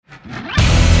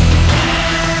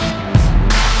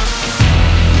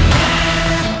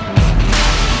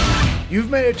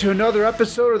made it to another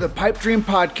episode of the Pipe Dream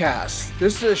Podcast.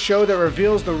 This is a show that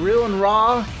reveals the real and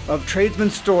raw of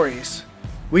tradesmen's stories.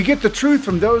 We get the truth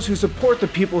from those who support the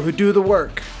people who do the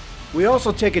work. We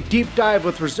also take a deep dive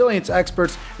with resilience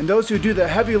experts and those who do the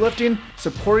heavy lifting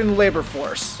supporting the labor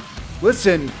force.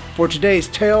 Listen for today's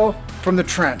tale from the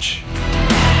trench.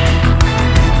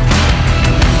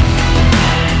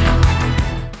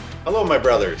 Hello, my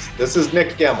brothers. This is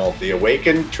Nick Gemmel, the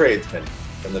Awakened Tradesman.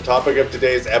 And the topic of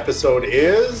today's episode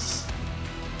is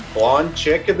Blonde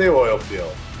Chick in the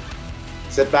Oilfield.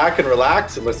 Sit back and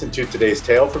relax and listen to today's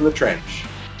tale from the trench.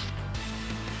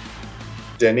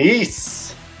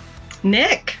 Denise.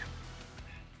 Nick.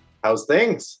 How's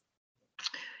things?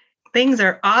 Things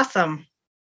are awesome.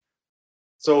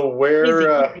 So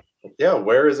where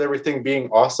is everything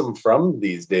being awesome from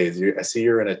these days? I see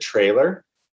you're in a trailer.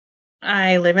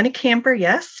 I live in a camper,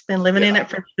 yes. Been living in it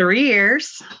for 3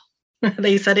 years.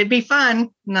 They said it'd be fun.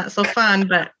 Not so fun,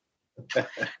 but.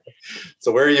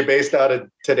 So where are you based out of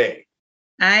today?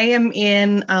 I am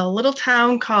in a little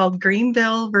town called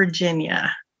Greenville,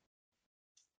 Virginia.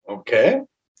 Okay.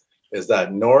 Is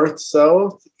that north,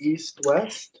 south, east,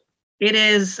 west? It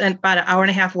is about an hour and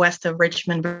a half west of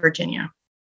Richmond, Virginia.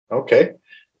 Okay.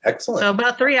 Excellent. So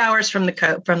about 3 hours from the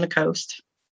coast.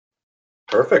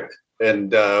 Perfect.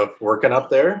 And working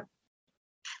up there?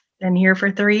 Been here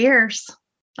for 3 years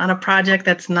on a project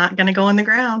that's not going to go in the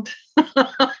ground.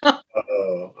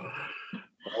 Oh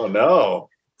no.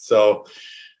 So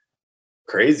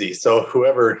crazy. So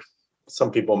some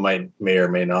people may or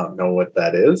may not know what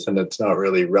that is, and it's not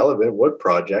really relevant what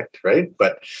project, right?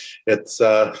 But it's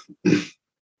so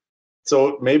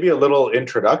maybe a little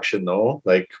introduction though,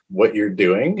 like what you're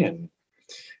doing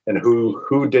and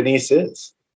who Denise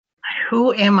is.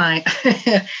 Who am I?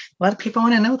 A lot of people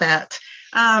want to know that.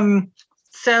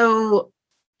 So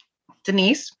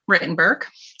Denise Ritenburgh.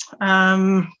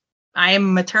 I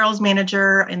am materials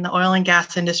manager in the oil and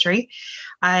gas industry.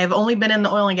 I've only been in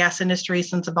the oil and gas industry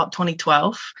since about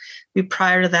 2012.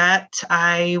 Prior to that,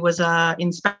 I was an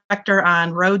inspector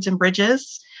on roads and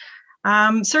bridges,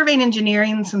 surveying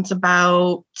engineering since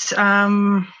about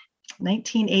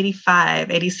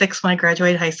 1985, 86 when I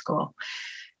graduated high school,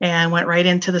 and went right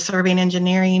into the surveying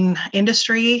engineering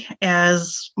industry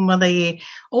as one of the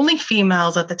only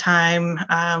females at the time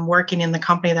working in the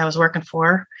company that I was working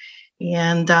for.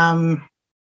 And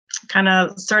kind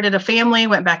of started a family,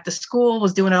 went back to school,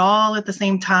 was doing it all at the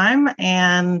same time,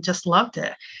 and just loved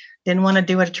it. Didn't want to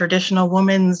do a traditional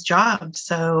woman's job,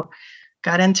 so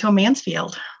got into a man's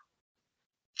field.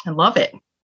 I love it.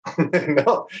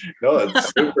 No,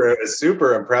 it's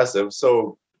super impressive.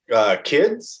 So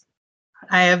kids?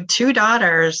 I have 2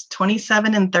 daughters,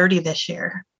 27 and 30 this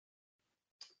year.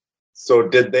 So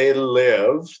did they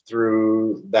live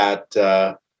through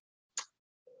that,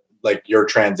 like your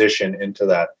transition into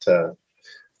that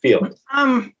field?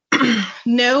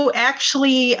 No,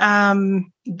 actually,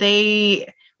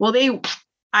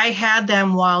 I had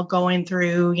them while going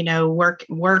through,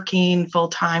 working full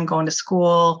time, going to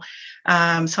school.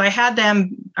 So I had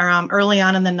them early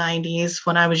on in the 90s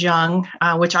when I was young,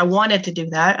 which I wanted to do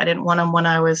that. I didn't want them when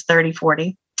I was 30,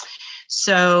 40.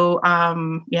 So,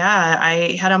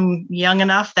 I had them young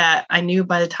enough that I knew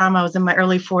by the time I was in my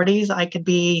early 40s, I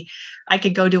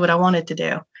could go do what I wanted to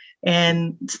do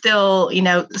and still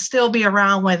be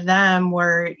around with them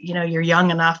where, you're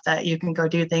young enough that you can go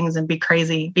do things and be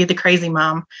the crazy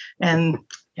mom. And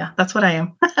yeah, that's what I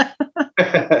am.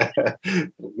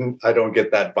 I don't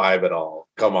get that vibe at all.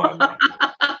 Come on.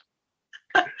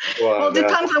 Well, it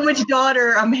depends on which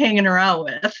daughter I'm hanging around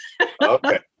with.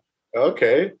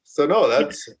 Okay. So no,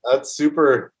 that's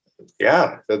super.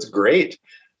 Yeah, that's great.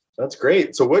 That's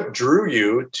great. So what drew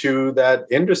you to that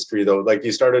industry though? Like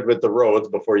you started with the roads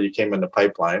before you came into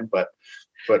pipeline, but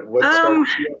what started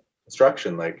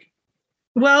construction like?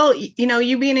 Well,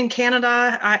 you being in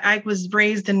Canada, I was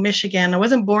raised in Michigan. I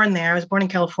wasn't born there. I was born in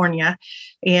California,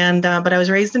 and but I was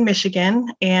raised in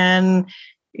Michigan, and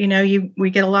we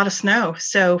get a lot of snow.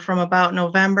 So from about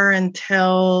November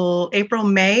until April,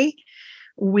 May,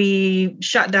 we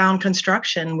shut down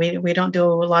construction. We don't do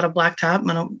a lot of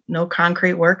blacktop, no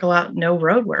concrete work, no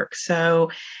road work.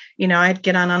 So, I'd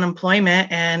get on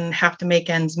unemployment and have to make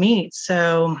ends meet.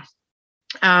 So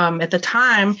at the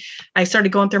time, I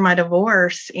started going through my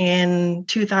divorce in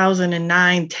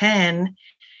 2009-10.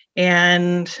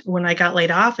 And when I got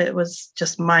laid off, it was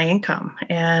just my income,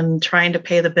 and trying to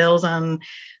pay the bills on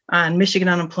Michigan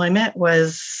unemployment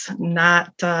was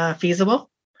not feasible.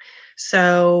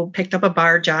 So picked up a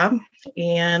bar job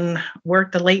and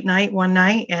worked a late night one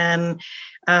night. And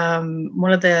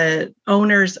one of the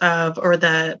owners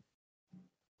the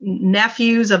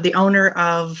nephews of the owner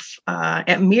of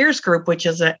at Mears Group, which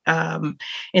is a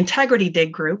integrity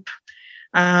dig group,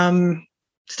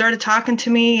 started talking to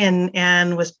me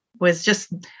and was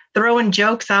just throwing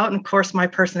jokes out. And of course, my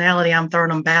personality, I'm throwing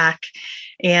them back.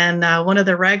 And one of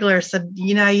the regulars said,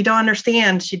 you don't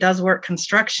understand. She does work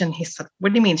construction. He said,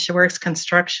 what do you mean? She works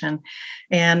construction.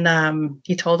 And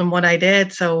he told him what I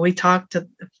did. So we talked,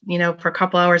 for a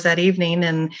couple hours that evening.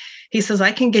 And he says,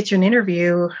 I can get you an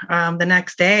interview the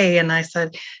next day. And I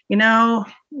said,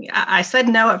 I said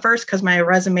no at first because my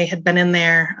resume had been in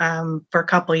there for a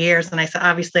couple of years. And I said,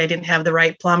 obviously, I didn't have the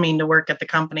right plumbing to work at the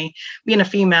company, being a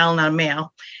female, not a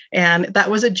male. And that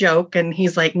was a joke. And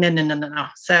he's like, no.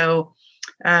 So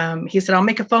he said, I'll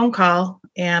make a phone call.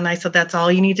 And I said, that's all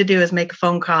you need to do is make a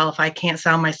phone call. If I can't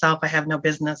sell myself, I have no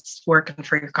business working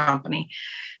for your company.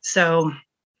 So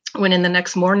went in the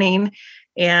next morning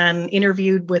and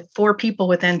interviewed with 4 people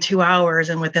within 2 hours.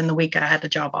 And within the week, I had the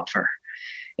job offer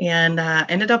and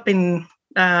ended up in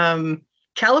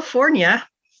California,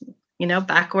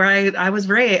 back where I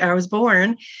was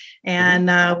born,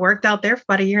 and worked out there for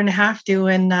about 1.5 years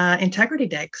doing integrity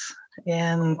digs.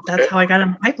 And that's how I got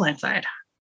on the pipeline side.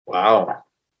 Wow.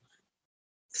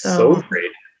 So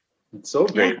great. So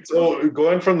great. Yeah. So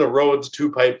going from the roads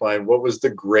to pipeline, what was the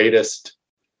greatest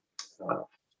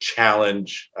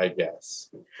challenge, I guess?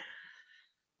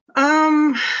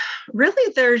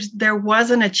 Really, there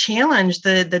wasn't a challenge.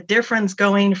 The difference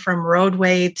going from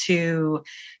roadway to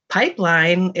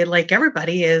pipeline, like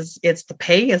everybody it's the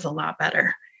pay is a lot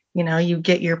better. You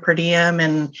get your per diem,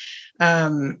 and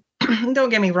don't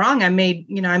get me wrong, I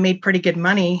made pretty good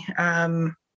money,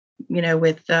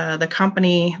 with the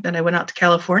company that I went out to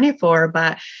California for,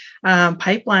 but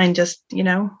pipeline just,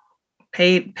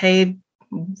 paid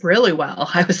really well.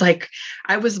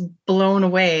 I was blown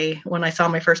away when I saw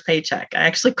my first paycheck. I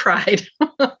actually cried.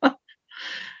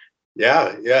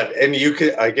 Yeah. And you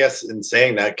could, I guess in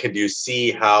saying that, could you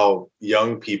see how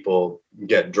young people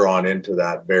get drawn into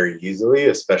that very easily,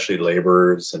 especially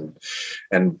laborers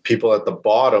and people at the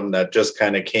bottom that just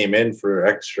kind of came in for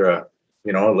extra,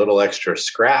 a little extra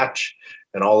scratch.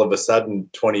 And all of a sudden,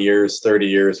 20 years, 30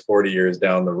 years, 40 years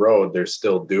down the road, they're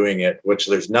still doing it, which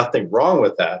there's nothing wrong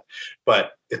with that.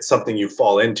 But it's something you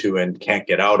fall into and can't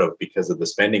get out of because of the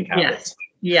spending habits.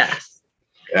 Yes.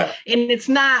 Yeah. And it's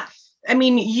not,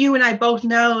 you and I both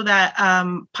know that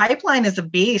pipeline is a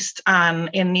beast. And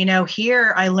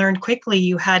here I learned quickly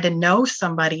you had to know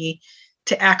somebody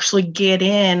to actually get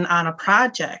in on a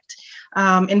project.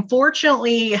 And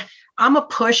fortunately, I'm a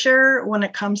pusher when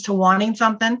it comes to wanting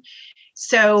something.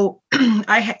 So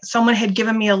someone had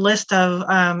given me a list of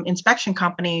inspection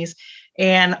companies,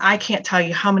 and I can't tell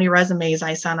you how many resumes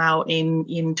I sent out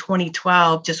in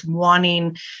 2012, just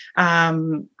wanting,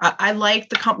 I liked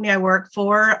the company I worked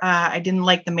for. I didn't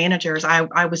like the managers.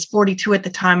 I was 42 at the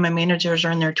time. My managers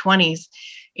are in their 20s,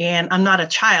 and I'm not a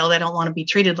child. I don't want to be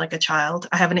treated like a child.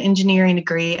 I have an engineering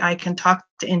degree. I can talk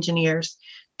to engineers.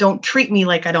 Don't treat me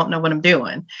like I don't know what I'm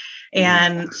doing.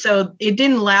 And so it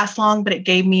didn't last long, but it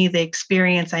gave me the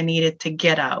experience I needed to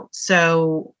get out.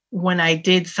 So when I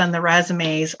did send the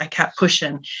resumes, I kept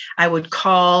pushing. I would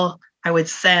call, I would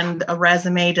send a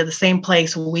resume to the same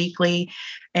place weekly.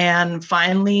 And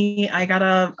finally, I got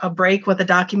a break with a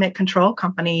document control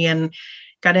company and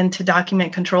got into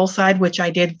document control side, which I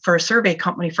did for a survey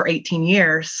company for 18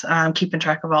 years, keeping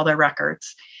track of all their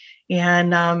records.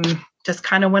 And just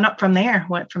kind of went up from there,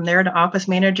 to office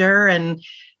manager. And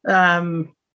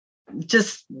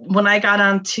just when I got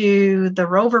onto the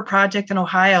Rover project in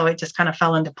Ohio, it just kind of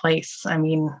fell into place.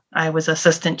 I was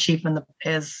assistant chief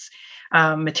as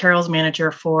materials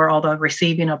manager for all the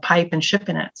receiving of pipe and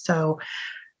shipping it. So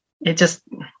it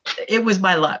was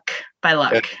by luck.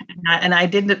 Yeah. And I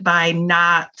did it by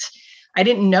I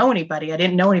didn't know anybody. I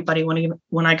didn't know anybody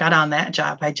when I got on that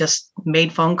job. I just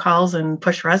made phone calls and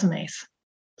pushed resumes.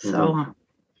 So. Mm-hmm.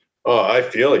 Oh, I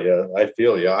feel you.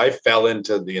 I fell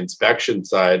into the inspection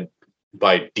side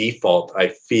by default. I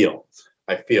feel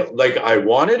like I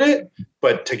wanted it,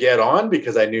 but to get on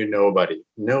because I knew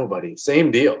nobody,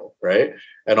 same deal. Right.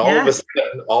 And all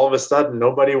of a sudden,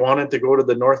 nobody wanted to go to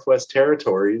the Northwest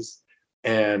Territories,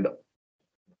 and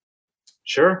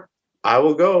sure, I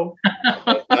will go.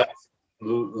 That's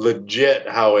legit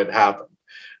how it happened.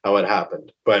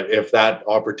 But if that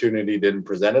opportunity didn't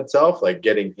present itself, like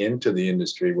getting into the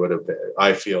industry would have been,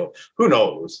 I feel, who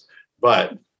knows,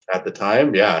 but at the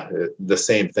time, the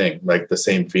same thing, like the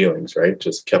same feelings, right?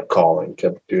 Just kept calling,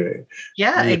 kept doing.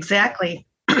 Yeah, exactly.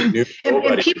 And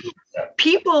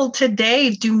people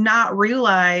today do not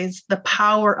realize the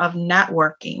power of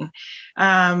networking.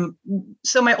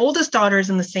 So my oldest daughter is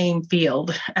in the same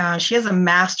field. She has a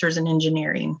master's in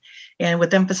engineering and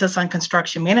with emphasis on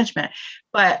construction management.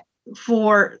 But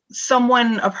for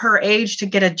someone of her age to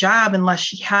get a job, unless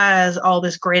she has all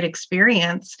this great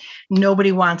experience,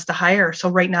 nobody wants to hire her. So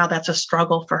right now that's a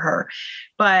struggle for her.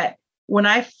 But when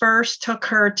I first took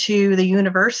her to the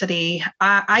university,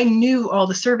 I knew all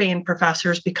the surveying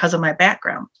professors because of my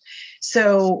background.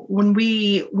 So when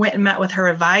we went and met with her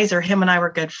advisor, him and I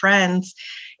were good friends.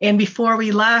 And before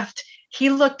we left, he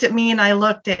looked at me and I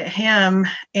looked at him,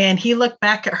 and he looked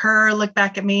back at her, looked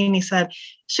back at me, and he said,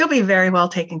 "She'll be very well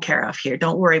taken care of here.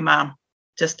 Don't worry, Mom.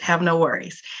 Just have no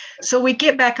worries." So we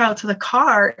get back out to the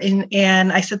car,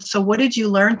 and I said, "So what did you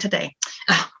learn today?"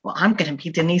 "Well, I'm going to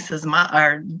be Denise's mom,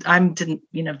 or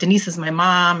Denise is my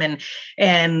mom,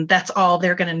 and that's all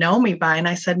they're going to know me by." And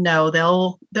I said, "No,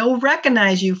 they'll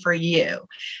recognize you for you."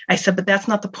 I said, "But that's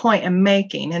not the point I'm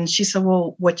making." And she said,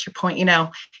 "Well, what's your point?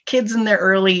 Kids in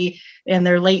their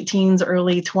late teens,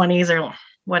 early 20s, or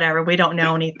whatever, we don't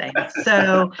know anything."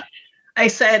 So I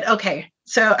said, "Okay,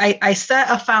 so I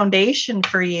set a foundation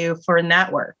for you for a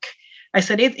network." I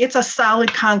said, it's a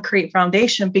solid concrete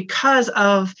foundation because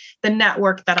of the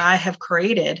network that I have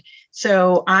created.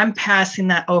 So I'm passing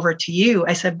that over to you.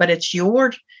 I said, but it's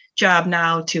your job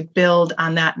now to build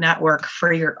on that network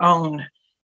for your own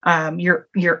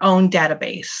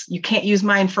database. You can't use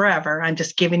mine forever. I'm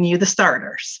just giving you the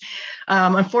starters.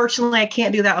 Unfortunately, I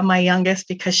can't do that with my youngest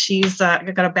because she's got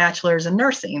a bachelor's in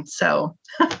nursing. So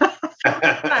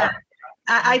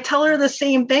I tell her the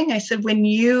same thing. I said, when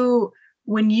you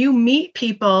meet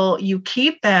people, you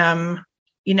keep them,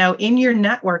 in your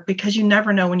network, because you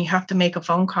never know when you have to make a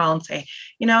phone call and say,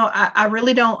 I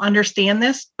really don't understand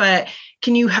this, but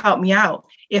can you help me out?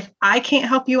 If I can't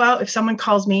help you out, if someone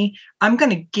calls me, I'm going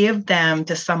to give them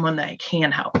to someone that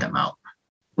can help them out.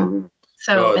 Mm-hmm.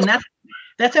 So, and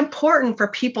that's important for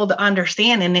people to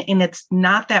understand. And it's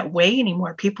not that way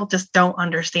anymore. People just don't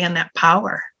understand that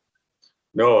power.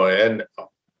 No, and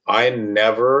I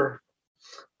never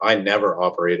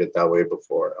operated that way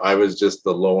before. I was just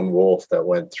the lone wolf that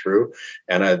went through.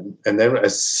 And then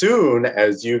as soon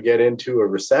as you get into a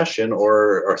recession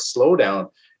or a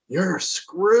slowdown, you're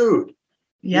screwed.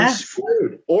 Yes. You're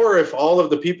screwed. Or if all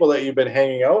of the people that you've been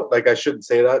hanging out, like I shouldn't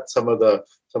say that, some of the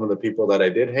people that I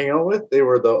did hang out with, they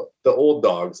were the old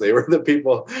dogs. They were the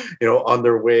people, on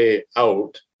their way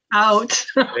out.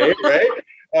 Right?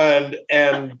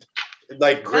 And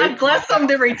like, God bless them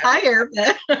to retire.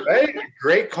 Right?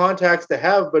 Great contacts to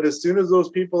have, but as soon as those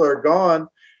people are gone,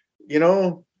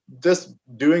 just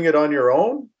doing it on your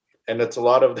own, and it's a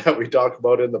lot of that we talk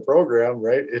about in the program,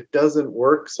 right? It doesn't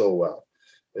work so well.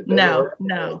 No.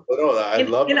 I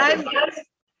love that.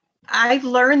 I've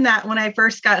learned that when I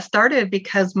first got started,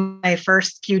 because my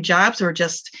first few jobs were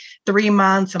just 3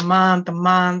 months, a month.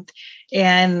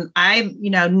 And I,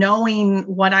 knowing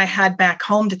what I had back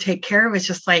home to take care of, it's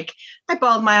just like, I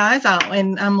bawled my eyes out,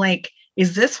 and I'm like,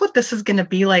 is this what this is going to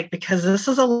be like? Because this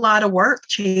is a lot of work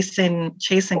chasing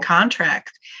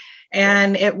contract.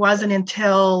 And it wasn't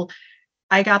until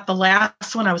I got the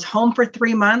last one, I was home for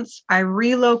 3 months. I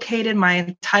relocated my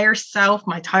entire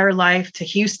life to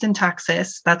Houston,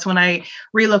 Texas. That's when I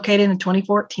relocated in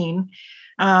 2014.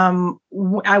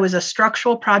 I was a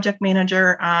structural project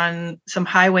manager on some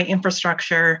highway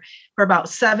infrastructure for about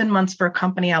 7 months for a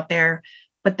company out there,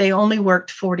 but they only worked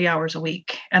 40 hours a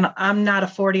week. And I'm not a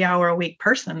 40-hour-a-week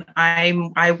person.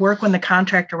 I work when the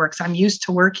contractor works. I'm used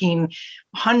to working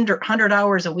 100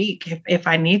 hours a week if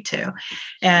I need to.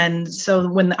 And so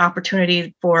when the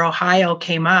opportunity for Ohio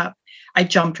came up, I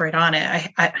jumped right on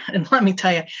it. And let me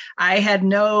tell you,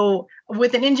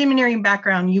 with an engineering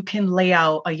background, you can lay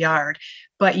out a yard,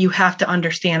 but you have to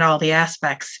understand all the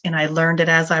aspects. And I learned it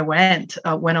as I went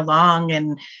along,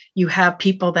 and you have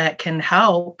people that can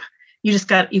help. You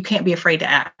can't be afraid to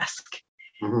ask.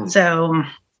 Mm-hmm. So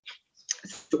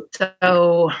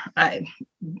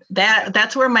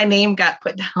that's where my name got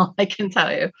put down, I can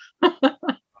tell you.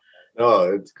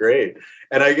 No, it's great.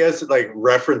 And I guess like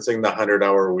referencing the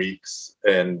 100-hour weeks,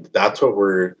 and that's what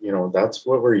we're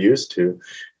used to.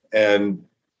 And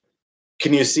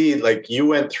can you see, like, you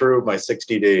went through my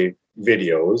 60-day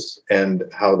videos and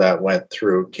how that went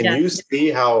through? Can you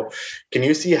see how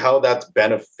that's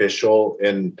beneficial?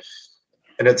 And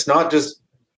it's not just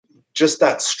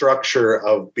that structure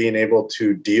of being able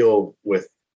to deal with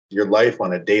your life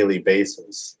on a daily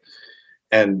basis,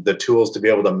 and the tools to be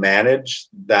able to manage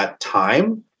that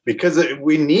time, because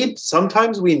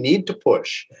sometimes we need to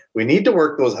push. We need to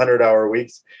work those 100-hour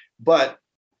weeks, but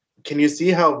can you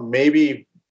see how maybe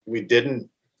we didn't,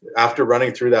 after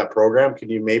running through that program, can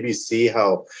you maybe see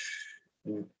how,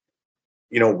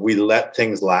 we let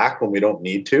things lack when we don't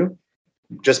need to,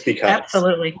 just because?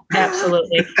 Absolutely.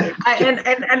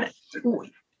 And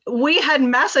we had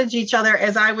messaged each other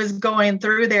as I was going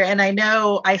through there, and I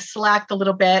know I slacked a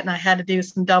little bit and I had to do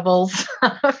some doubles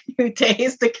a few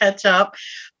days to catch up,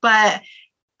 but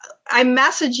I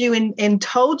messaged you and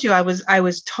told you I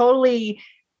was totally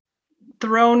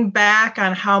thrown back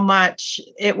on how much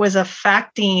it was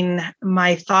affecting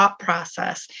my thought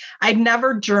process. I'd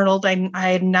never journaled. I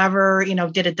had never,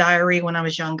 did a diary when I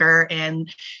was younger.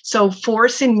 And so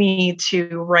forcing me to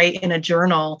write in a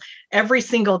journal every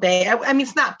single day, I mean,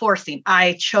 it's not forcing.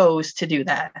 I chose to do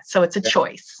that. So it's a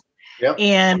choice. Yep.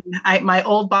 And my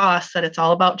old boss said it's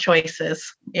all about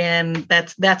choices. And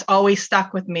that's always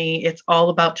stuck with me. It's all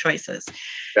about choices.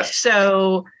 Yeah.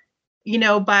 So,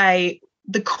 by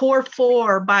the core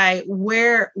four, by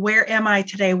where am I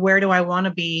today? Where do I want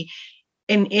to be?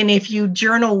 And if you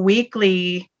journal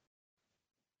weekly,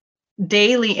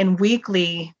 daily and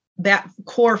weekly, that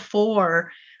core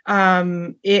four,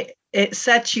 it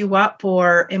sets you up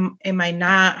for, am I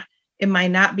not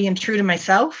being true to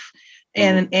myself?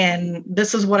 And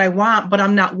this is what I want, but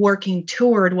I'm not working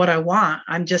toward what I want.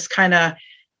 I'm just kind of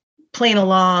playing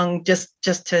along just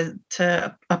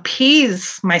to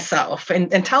appease myself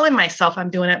and telling myself I'm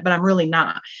doing it, but I'm really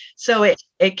not. So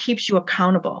it keeps you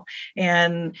accountable.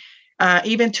 And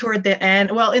even toward the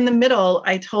end, well, in the middle,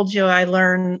 I told you I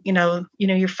learned,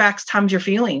 your facts times your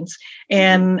feelings.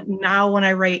 And now when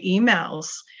I write emails,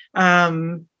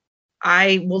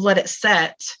 I will let it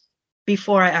set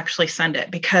before I actually send it,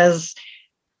 because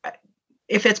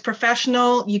if it's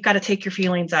professional, you've got to take your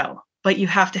feelings out, but you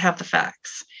have to have the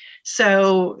facts.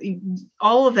 So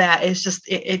all of that is just,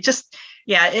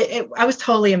 I was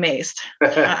totally amazed.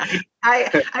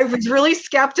 I was really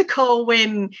skeptical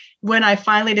when I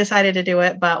finally decided to do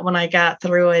it, but when I got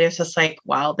through it, it's just like,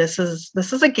 wow, this is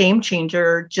a game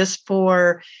changer just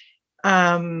for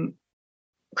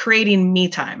creating me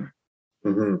time.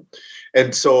 Mm-hmm.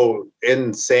 And so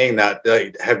in saying that,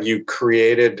 have you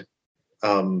created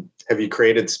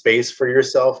space for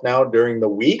yourself now during the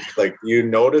week? Like, you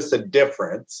notice a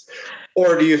difference,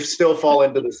 or do you still fall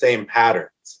into the same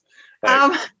patterns?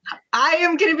 I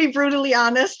am going to be brutally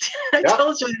honest. I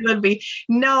told you it would be.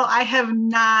 No, I have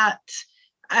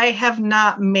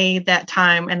not made that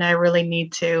time, and I really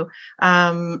need to.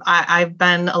 I've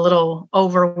been a little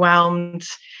overwhelmed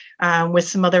with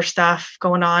some other stuff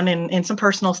going on and some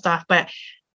personal stuff, but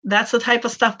that's the type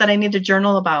of stuff that I need to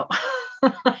journal about.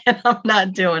 And I'm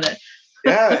not doing it.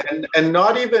 Yeah. And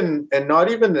not even,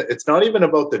 it's not even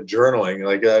about the journaling.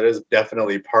 Like, that is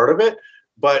definitely part of it.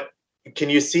 But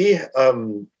can you see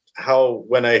how,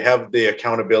 when I have the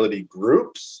accountability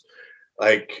groups,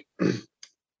 like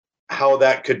how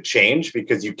that could change,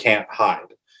 because you can't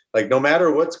hide. Like, no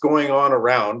matter what's going on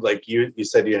around, like you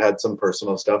said, you had some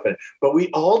personal stuff in it, but we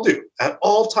all do at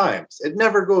all times. It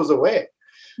never goes away.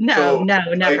 No,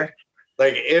 never.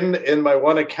 Like in my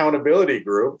one accountability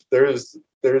group, there's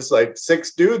like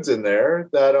 6 dudes in there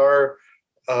that are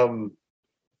a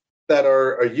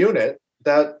unit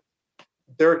that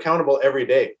they're accountable every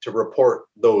day to report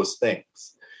those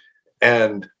things.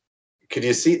 And could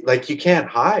you see, like, you can't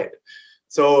hide.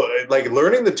 So, like,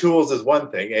 learning the tools is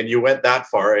one thing, and you went that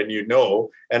far, and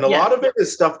and a lot of it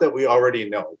is stuff that we already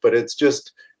know, but it's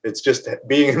just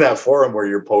being in that forum where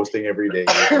you're posting every day.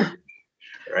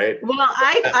 Right. Well,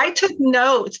 I took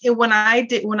notes when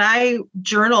I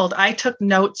journaled. I took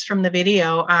notes from the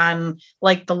video on,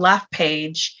 like, the left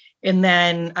page, and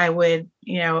then I would,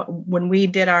 when we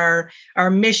did our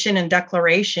mission and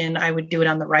declaration, I would do it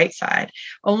on the right side,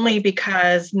 only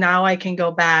because now I can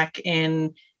go back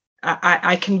and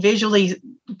I can visually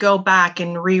go back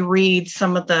and reread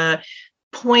some of the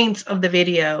points of the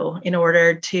video in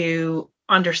order to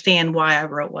understand why I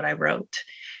wrote what I wrote.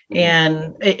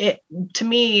 And it to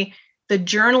me, the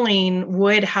journaling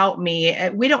would help me.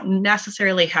 We don't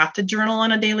necessarily have to journal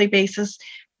on a daily basis,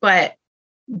 but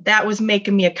that was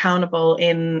making me accountable.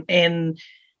 And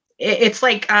it's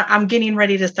like I'm getting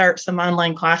ready to start some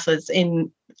online classes,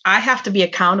 and I have to be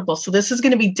accountable. So this is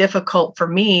going to be difficult for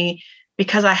me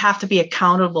because I have to be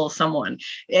accountable to someone.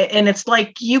 And it's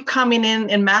like you coming in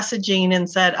and messaging and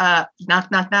said, knock,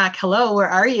 knock, knock. Hello, where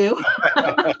are you?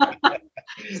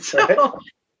 So,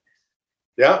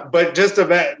 yeah, but just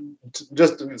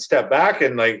to step back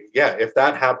and, like, if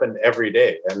that happened every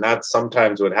day, and that's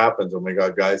sometimes what happens when we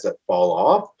got guys that fall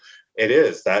off, it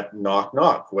is that knock,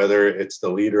 knock. Whether it's the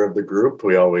leader of the group,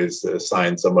 we always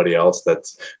assign somebody else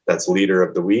that's leader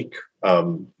of the week,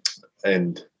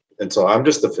 and And so I'm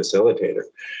just a facilitator,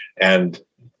 and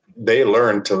they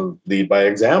learn to lead by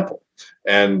example.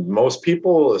 And most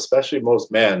people, especially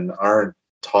most men, aren't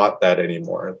taught that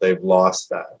anymore. They've lost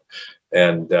that.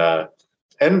 And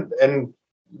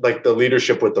like the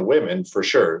leadership with the women, for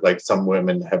sure. Like some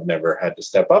women have never had to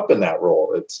step up in that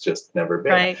role. It's just never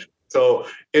been. Right. So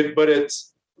but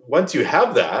it's, once you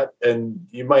have that, and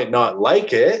you might not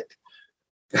like it,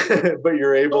 but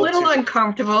you're able a little to,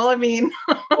 uncomfortable. I mean,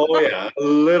 oh yeah, a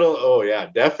little, oh yeah,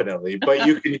 definitely. But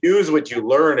you can use what you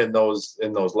learn in those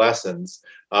lessons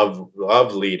of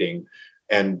leading,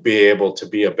 and be able to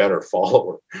be a better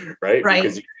follower, right? Right,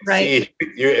 Because you can right. see,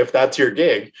 if that's your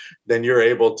gig, then you're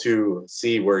able to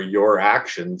see where your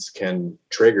actions can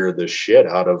trigger the shit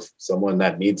out of someone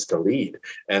that needs to lead.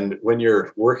 And when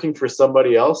you're working for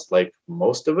somebody else, like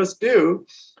most of us do,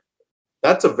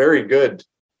 that's a very good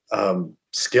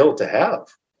skill to have,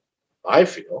 I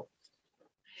feel.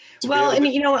 Well, and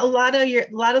you know, a lot of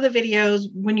the videos,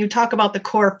 when you talk about the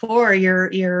core four,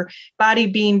 your body,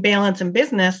 being, balance, and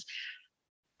business,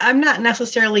 I'm not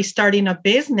necessarily starting a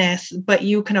business, but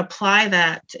you can apply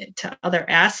that to other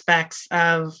aspects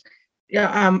of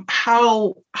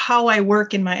how I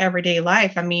work in my everyday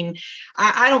life. I mean,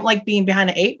 I don't like being behind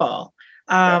an 8-ball.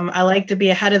 I like to be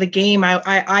ahead of the game.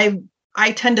 I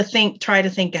tend to try to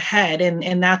think ahead,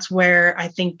 and that's where I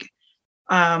think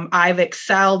I've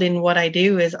excelled in what I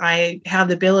do. Is I have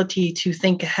the ability to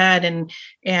think ahead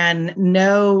and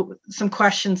know some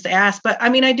questions to ask. But I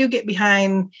mean, I do get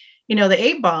behind, the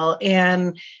 8-ball,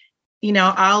 and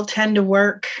I'll tend to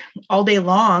work all day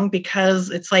long, because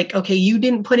it's like, okay, you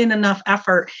didn't put in enough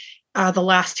effort the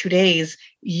last 2 days.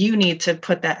 You need to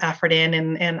put that effort in,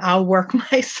 and I'll work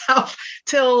myself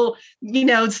till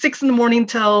 6 a.m.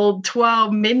 till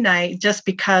 12 midnight, just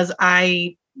because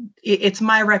it's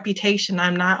my reputation.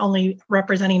 I'm not only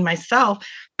representing myself,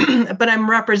 but I'm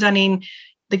representing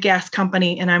the gas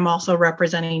company, and I'm also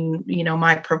representing,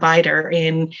 my provider.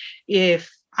 And if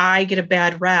I get a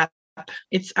bad rep,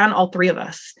 it's on all three of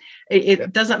us.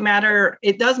 It doesn't matter.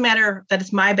 It does matter that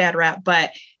it's my bad rep,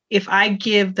 but if I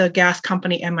give the gas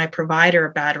company and my provider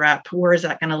a bad rep, where is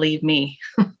that going to leave me?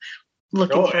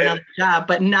 Looking for another job,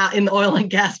 but not in the oil and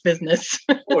gas business.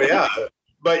 Oh yeah.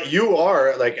 But you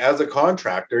are, like, as a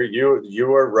contractor,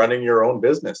 you are running your own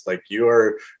business. Like you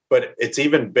are, but it's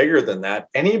even bigger than that.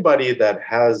 Anybody that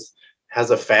has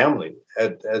a family,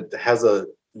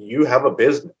 you have a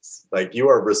business. Like you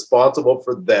are responsible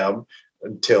for them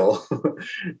until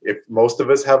if most of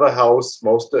us have a house,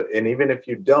 and even if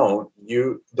you don't,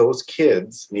 those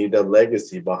kids need a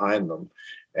legacy behind them,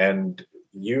 and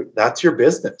that's your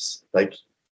business. Like,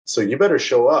 so you better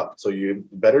show up. So you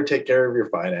better take care of your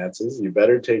finances. You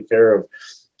better take care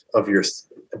of your,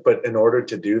 but in order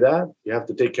to do that, you have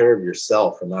to take care of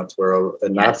yourself. And that's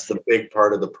that's the big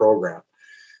part of the program.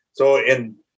 So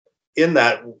in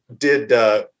that, did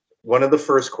one of the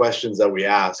first questions that we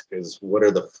ask is, what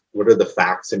are the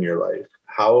facts in your life?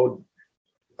 How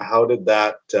did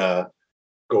that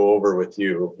go over with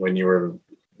you when you were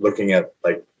looking at,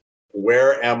 like,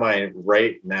 where am I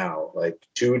right now? Like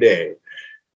today,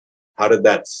 how did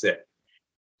that sit?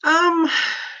 Like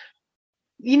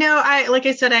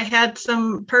I said, I had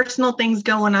some personal things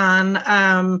going on.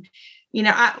 I've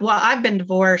been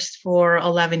divorced for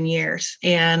 11 years.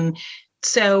 And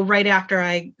so right after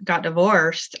I got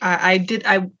divorced, I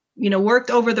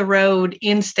worked over the road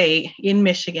in state in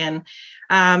Michigan.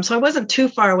 So I wasn't too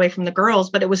far away from the girls,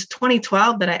 but it was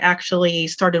 2012 that I actually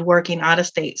started working out of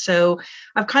state. So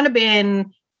I've kind of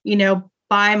been,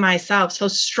 by myself. So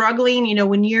struggling,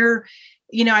 when you're,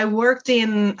 I worked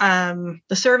in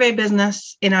the survey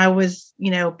business, and I was,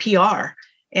 PR,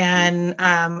 and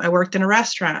I worked in a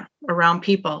restaurant around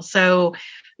people. So,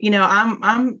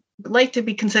 I'm like to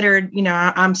be considered,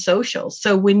 I'm social.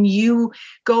 So when you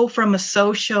go from a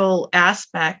social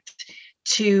aspect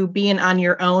to being on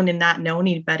your own and not know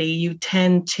anybody, you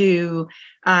tend to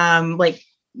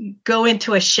go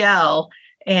into a shell,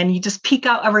 and you just peek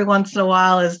out every once in a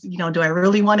while as, do I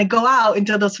really want to go out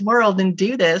into this world and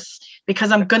do this?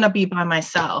 Because I'm going to be by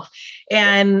myself.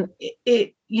 And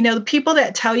the people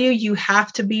that tell you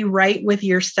have to be right with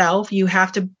yourself, you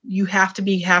have to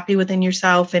be happy within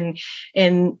yourself and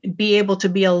be able to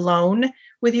be alone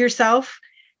with yourself.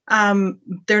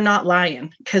 They're not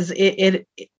lying, because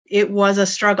it was a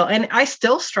struggle, and I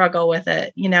still struggle with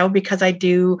it, because I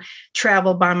do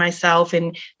travel by myself,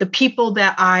 and the people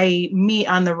that I meet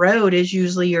on the road is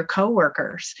usually your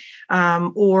coworkers,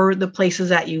 or the places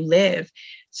that you live.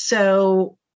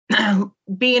 So,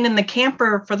 being in the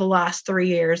camper for the last 3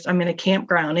 years, I'm in a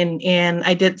campground, and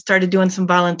I started doing some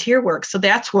volunteer work. So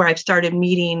that's where I've started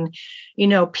meeting,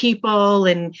 people.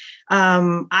 And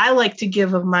I like to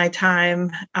give of my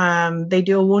time. They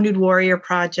do a Wounded Warrior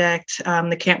project,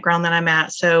 the campground that I'm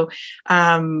at. So,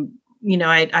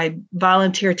 I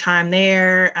volunteer time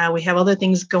there. We have other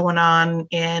things going on.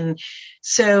 And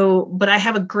so, but I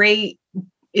have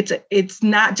it's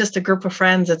not just a group of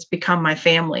friends. It's become my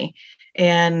family.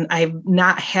 And I've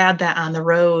not had that on the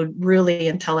road really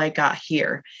until I got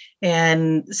here.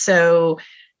 And so,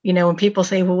 when people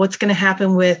say, well, what's going to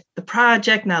happen with the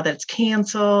project now that it's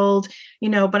canceled,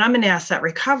 but I'm in asset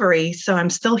recovery. So I'm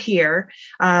still here,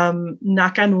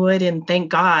 knock on wood, and thank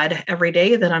God every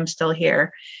day that I'm still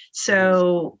here.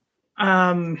 So,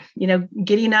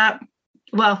 getting up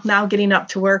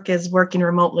to work is working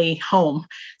remotely home.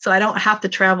 So I don't have to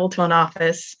travel to an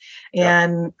office.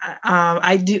 And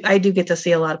I do get to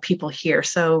see a lot of people here.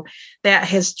 So that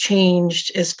has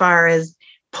changed as far as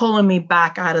pulling me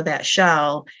back out of that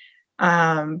shell,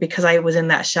 because I was in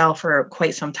that shell for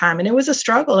quite some time. And it was a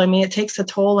struggle. I mean, it takes a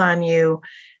toll on you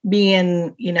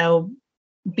being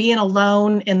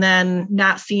alone, and then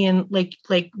not seeing like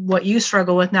what you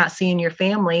struggle with, not seeing your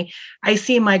family. I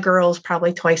see my girls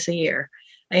probably twice a year.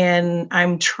 And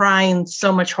I'm trying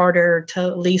so much harder to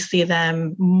at least see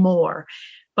them more,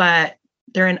 but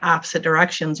they're in opposite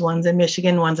directions. One's in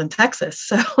Michigan, one's in Texas.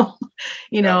 So,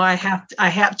 I have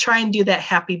to try and do that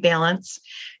happy balance.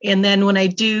 And then when I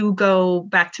do go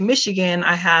back to Michigan,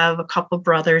 I have a couple of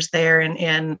brothers there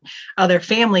and other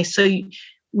families. So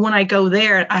when I go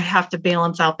there, I have to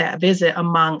balance out that visit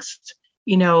amongst,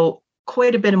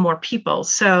 quite a bit of more people.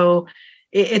 So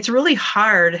it's really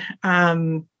hard,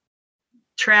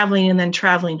 traveling and then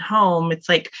traveling home. It's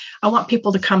like, I want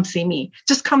people to come see me,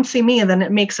 just come see me. And then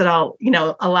it makes it all,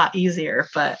 a lot easier.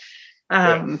 But,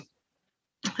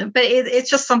 it's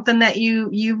just something that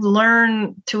you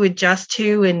learn to adjust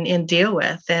to and deal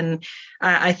with. And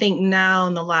I think now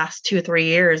in the last 2 or 3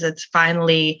 years, it's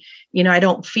finally, I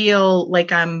don't feel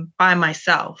like I'm by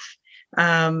myself.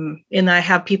 And I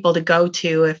have people to go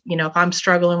to if I'm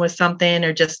struggling with something,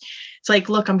 or just, it's like,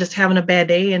 look, I'm just having a bad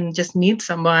day and just need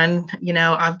someone.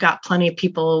 I've got plenty of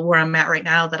people where I'm at right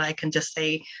now that I can just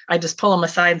say, I just pull them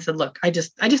aside and said, look, I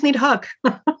just need a hug.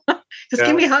 Just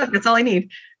give me a hug. That's all I need.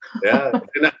 Yeah.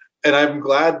 And I'm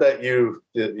glad that you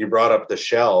brought up the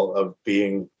shell of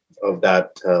being of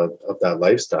that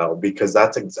lifestyle, because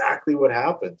that's exactly what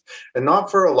happens. And not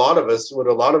for a lot of us. What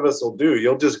a lot of us will do,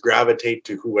 you'll just gravitate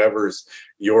to whoever's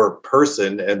your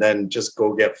person, and then just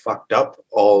go get fucked up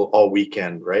all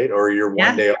weekend, right? Or your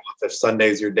one day off. If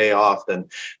Sunday's your day off, then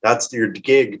that's your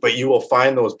gig. But you will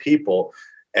find those people,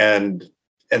 and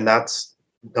that's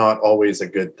not always a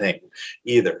good thing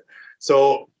either.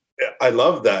 So I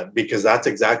love that, because that's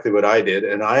exactly what I did.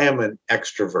 And I am an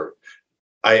extrovert.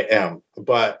 I am,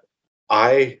 but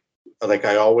I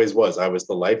always was. I was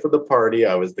the life of the party.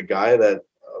 I was the guy that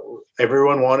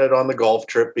everyone wanted on the golf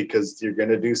trip because you're going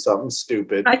to do something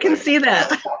stupid. I can see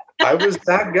that. I was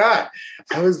that guy.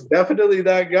 I was definitely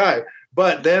that guy.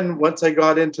 But then once I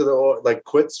got into the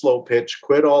quit slow pitch,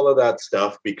 quit all of that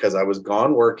stuff, because I was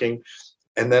gone working.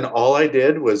 And then all I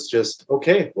did was just,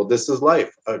 okay, well, this is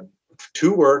life.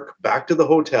 To work, back to the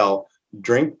hotel,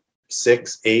 drink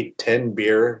 6, 8, 10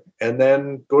 beer, and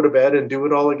then go to bed and do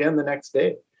it all again the next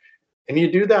day. And you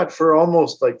do that for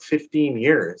almost 15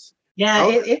 years. Yeah,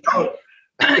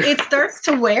 it starts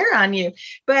to wear on you.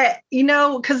 But,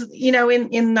 because,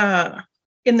 in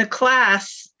the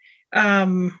class,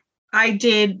 I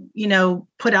did,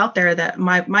 put out there that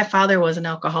my father was an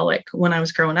alcoholic when I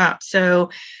was growing up. So,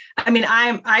 I mean,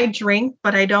 I drink,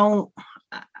 but I don't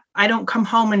come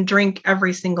home and drink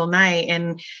every single night.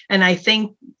 And I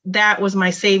think that was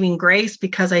my saving grace,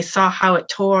 because I saw how it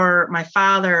tore my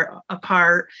father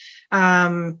apart.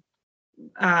 And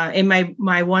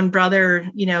my one brother,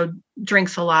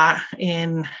 drinks a lot,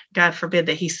 and God forbid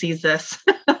that he sees this,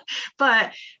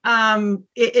 but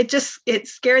it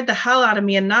scared the hell out of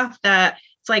me enough that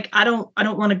it's like, I don't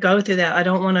want to go through that. I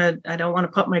don't want to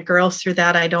put my girls through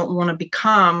that. I don't want to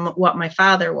become what my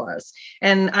father was.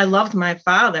 And I loved my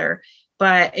father,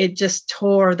 but it just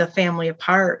tore the family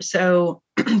apart. So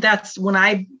that's when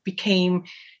I became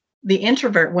the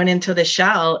introvert, went into the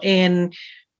shell. And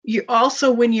you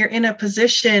also, when you're in a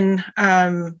position,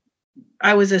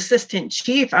 I was assistant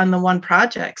chief on the one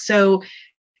project. So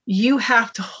you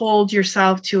have to hold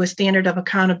yourself to a standard of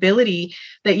accountability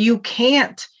that you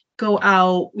can't go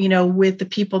out, with the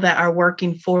people that are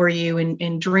working for you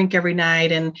and drink every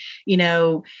night and,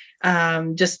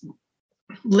 just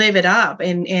live it up.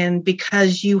 And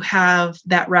because you have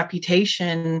that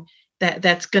reputation,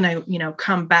 that's going to,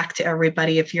 come back to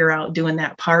everybody if you're out doing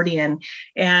that partying.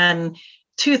 And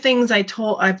two things I've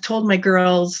told my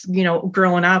girls,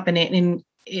 growing up, and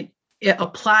it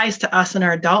applies to us in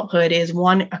our adulthood, is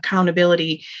one,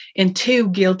 accountability, and two,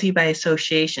 guilty by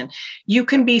association. You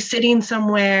can be sitting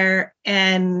somewhere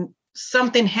and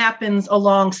something happens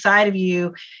alongside of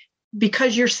you.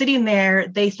 Because you're sitting there,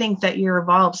 they think that you're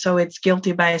involved. So it's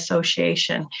guilty by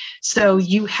association. So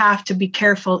you have to be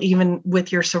careful even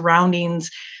with your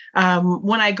surroundings.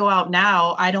 When I go out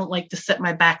now, I don't like to sit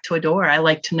my back to a door. I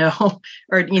like to know,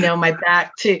 or, my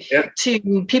back to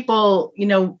people,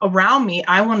 around me.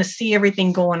 I want to see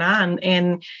everything going on.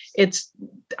 And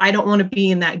I don't want to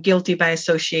be in that guilty by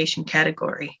association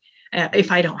category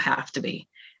if I don't have to be.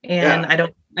 And I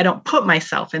don't put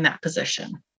myself in that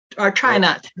position, or try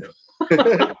not to.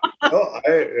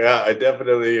 I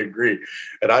definitely agree.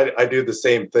 And I do the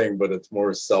same thing, but it's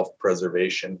more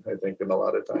self-preservation, I think, in a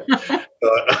lot of times.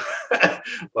 A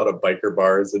lot of biker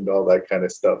bars and all that kind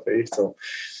of stuff. So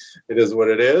it is what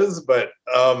it is. But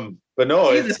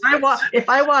no, Jesus, if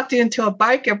I walked into a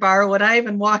biker bar, would I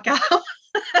even walk out?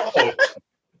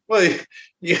 Well,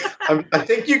 I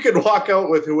think you could walk out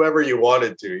with whoever you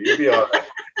wanted to. You'd be all right.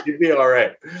 You'd be all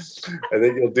right. I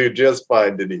think you'll do just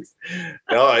fine, Denise.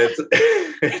 No,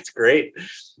 it's great.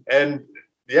 And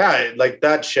yeah, like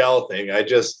that shell thing, I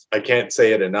can't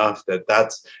say it enough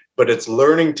but it's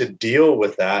learning to deal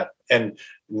with that. And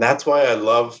that's why I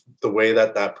love the way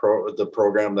the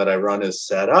program that I run is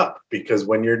set up, because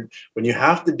when you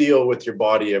have to deal with your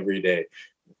body every day,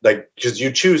 like, because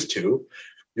you choose to,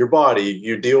 your body,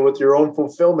 you deal with your own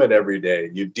fulfillment every day,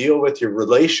 you deal with your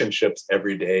relationships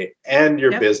every day, and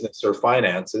your business or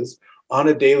finances on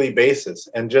a daily basis,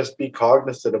 and just be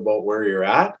cognizant about where you're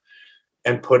at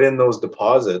and put in those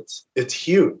deposits. It's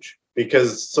huge,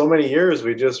 because so many years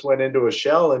we just went into a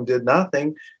shell and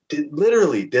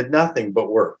literally did nothing but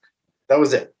work. That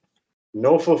was it.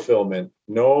 No fulfillment,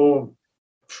 nothing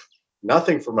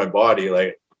for my body.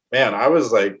 Like, man, I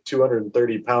was like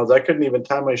 230 pounds. I couldn't even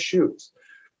tie my shoes.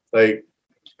 Like,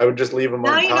 I would just leave them on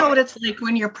top. Now you know what it's like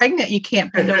when you're pregnant. You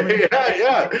can't bend over.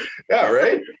 yeah,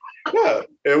 right? Yeah,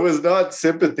 it was not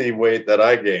sympathy weight that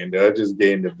I gained. I just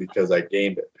gained it because I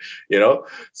gained it,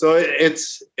 So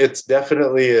it's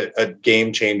definitely a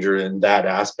game changer in that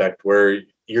aspect, where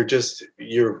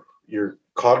you're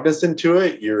cognizant to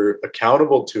it, you're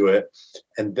accountable to it.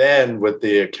 And then with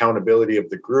the accountability of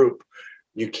the group,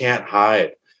 you can't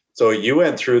hide. So you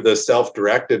went through the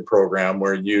self-directed program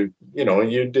where you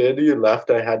left.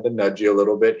 I had to nudge you a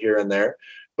little bit here and there,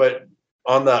 but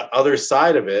on the other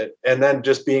side of it, and then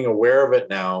just being aware of it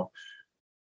now,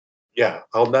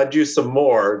 I'll nudge you some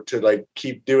more to like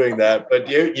keep doing that. But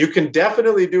you can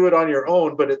definitely do it on your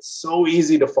own, but it's so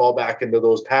easy to fall back into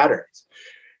those patterns.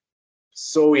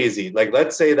 So easy. Like,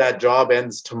 let's say that job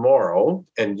ends tomorrow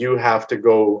and you have to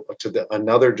go to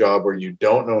another job where you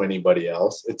don't know anybody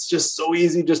else. It's just so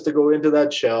easy just to go into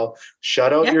that shell,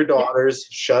 shut out your daughters,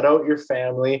 shut out your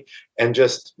family, and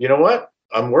just, you know what?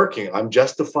 I'm working. I'm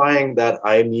justifying that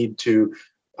I need to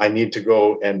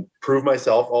go and prove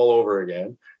myself all over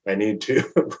again. I need to,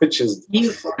 which is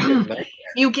you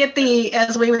get the,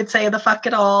 as we would say, the fuck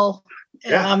it all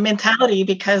mentality,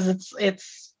 because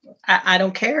it's I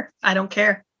don't care. I don't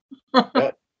care.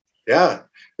 Yeah.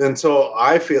 And so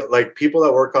I feel like people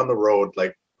that work on the road,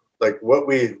 like what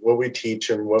we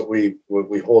teach and what we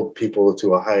hold people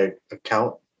to a high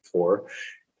account for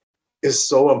is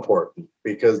so important,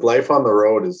 because life on the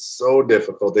road is so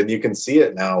difficult. And you can see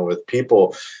it now with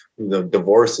people, the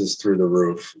divorces through the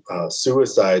roof,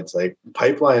 suicides, like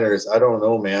pipeliners. I don't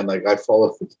know, man. Like, I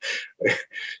follow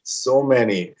so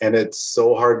many, and it's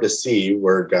so hard to see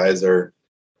where guys are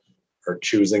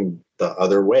choosing the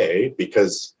other way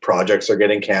because projects are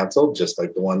getting canceled, just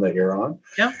like the one that you're on.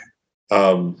 Yeah.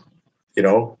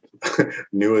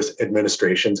 Newest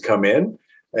administrations come in,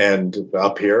 and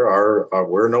up here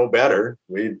we're no better.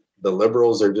 The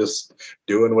liberals are just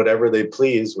doing whatever they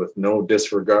please with no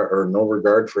disregard or no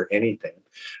regard for anything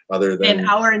other than. And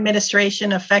our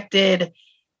administration affected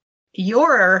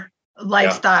your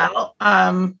lifestyle,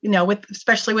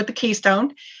 especially with the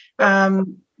Keystone.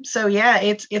 So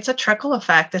it's a trickle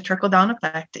effect, a trickle down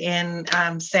effect. And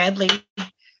sadly,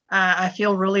 I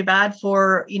feel really bad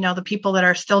for, the people that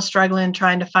are still struggling,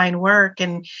 trying to find work.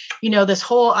 And, this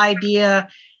whole idea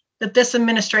that this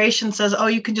administration says, oh,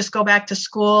 you can just go back to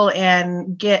school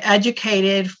and get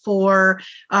educated for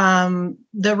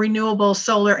the renewable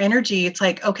solar energy. It's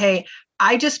like, okay,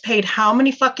 I just paid how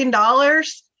many fucking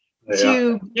dollars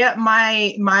to get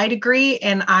my degree,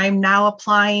 and I'm now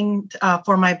applying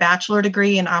for my bachelor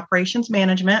degree in operations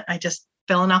management. I just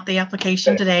filling out the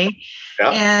application today.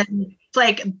 And it's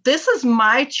like, this is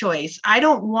my choice. I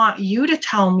don't want you to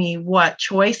tell me what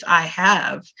choice I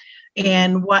have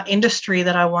and what industry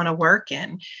that I want to work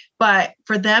in. But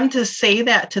for them to say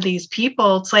that to these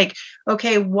people, it's like,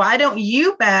 okay, why don't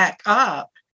you back up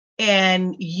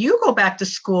and you go back to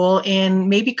school and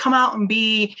maybe come out and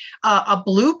be a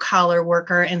blue collar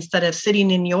worker instead of sitting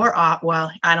in your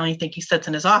well, I don't even think he sits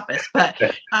in his office, but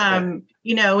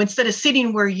instead of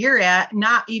sitting where you're at,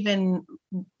 not even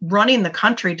running the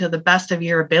country to the best of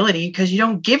your ability because you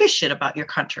don't give a shit about your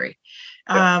country.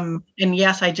 And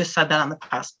yes, I just said that on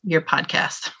your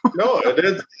podcast. No, it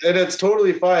is, and it's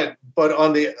totally fine. But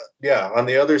on the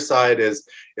other side is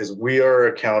we are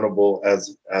accountable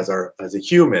as a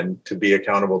human to be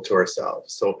accountable to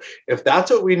ourselves. So if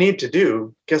that's what we need to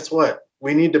do, guess what?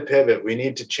 We need to pivot. We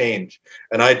need to change.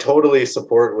 And I totally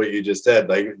support what you just said.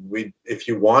 Like if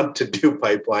you want to do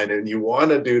pipeline and you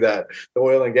want to do that, the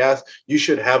oil and gas, you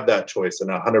should have that choice, and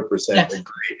 100%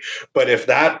 agree. But if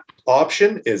that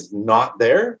option is not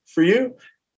there for you,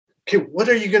 okay, what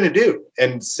are you going to do?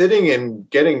 And sitting and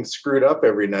getting screwed up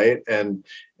every night and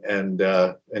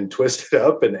twisted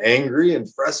up and angry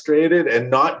and frustrated and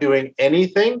not doing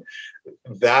anything,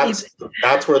 that's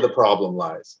where the problem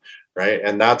lies. Right.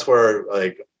 And that's where,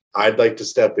 like, I'd like to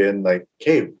step in, like,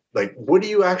 okay, like, what do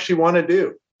you actually want to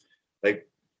do? Like,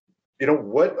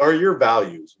 what are your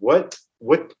values? What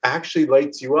actually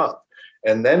lights you up?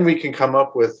 And then we can come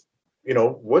up with,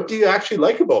 what do you actually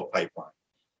like about pipeline?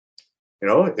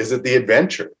 Is it the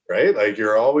adventure, right? Like,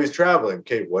 you're always traveling.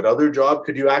 Okay, what other job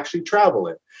could you actually travel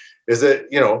in? Is it,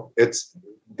 it's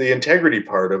the integrity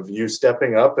part of you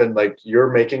stepping up and, like,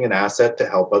 you're making an asset to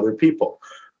help other people.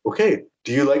 Okay,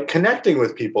 do you like connecting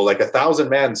with people, like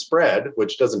 1,000-man spread,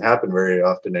 which doesn't happen very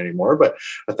often anymore, but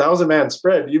 1,000-man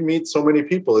spread, you meet so many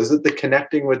people. Is it the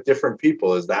connecting with different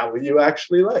people? Is that what you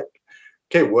actually like?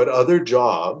 Okay, what other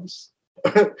jobs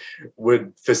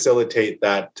would facilitate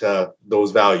that,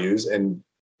 those values? And,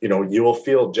 you will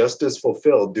feel just as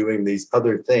fulfilled doing these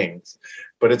other things,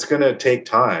 but it's going to take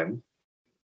time.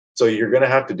 So you're going to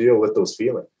have to deal with those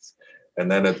feelings. And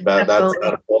then it's bad. That's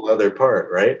a whole other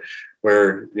part, right?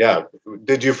 Where,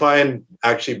 did you find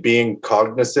actually being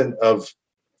cognizant of,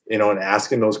 and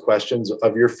asking those questions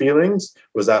of your feelings,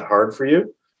 was that hard for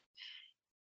you?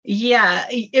 Yeah,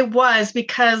 it was,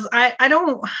 because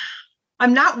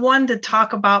I'm not one to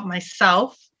talk about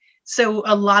myself. So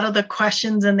a lot of the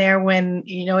questions in there, when,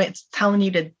 it's telling you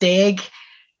to dig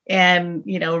and,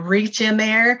 reach in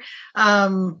there,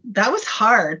 that was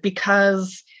hard,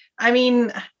 because, I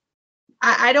mean,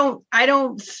 I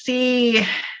don't see,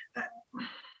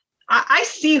 I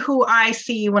see who I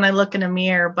see when I look in a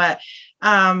mirror, but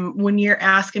when you're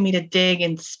asking me to dig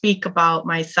and speak about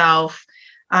myself,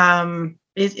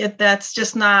 that's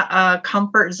just not a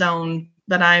comfort zone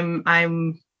that I'm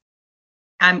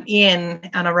in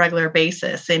on a regular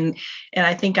basis. And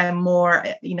I think I'm more,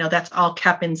 that's all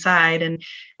kept inside.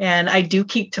 And I do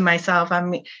keep to myself. I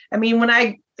mean,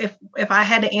 when if I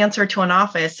had to answer to an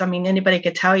office, I mean, anybody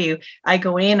could tell you, I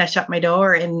go in, I shut my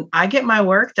door, and I get my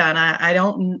work done.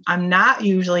 I'm not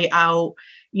usually out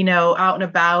and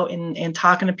about and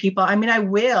talking to people. I mean, I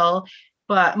will,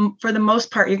 but for the most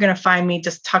part, you're going to find me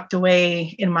just tucked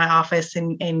away in my office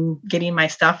and getting my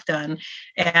stuff done.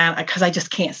 And because I just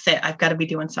can't sit, I've got to be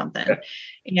doing something.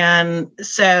 And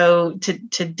so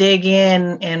to dig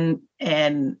in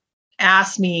and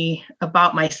ask me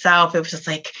about myself, it was just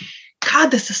like,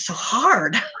 God, this is so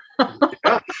hard.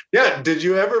 Yeah. Did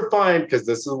you ever find, because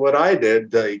this is what I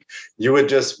did, like, you would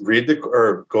just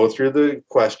go through the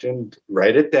question,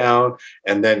 write it down,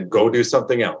 and then go do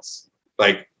something else?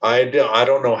 Like, I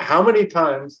don't know how many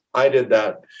times I did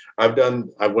that.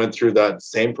 I went through that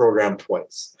same program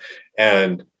twice.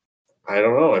 And I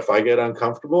don't know, if I get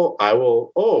uncomfortable, I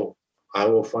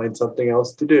will find something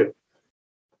else to do.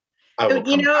 And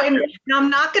I'm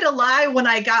not going to lie, when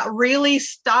I got really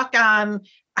stuck on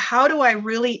how do I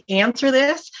really answer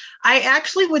this, I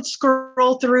actually would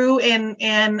scroll through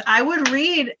and I would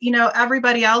read,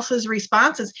 everybody else's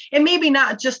responses, and maybe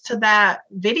not just to that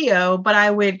video, but I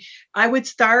would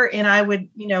start and I would,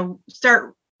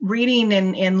 start reading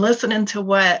and listening to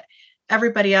what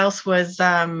everybody else was,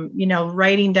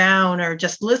 writing down, or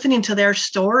just listening to their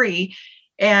story.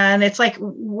 And it's like,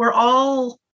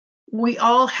 we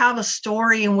all have a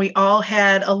story, and we all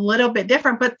had a little bit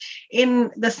different, but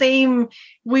in the same,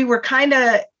 we were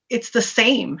it's the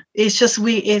same. It's just,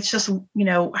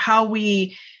 how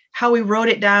we wrote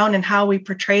it down and how we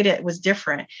portrayed it was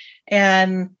different.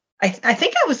 And I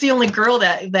think I was the only girl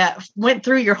that went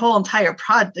through your whole entire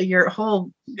your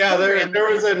whole. Yeah,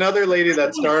 there was another lady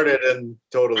that started and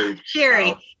totally.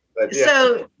 Sherry. But yeah.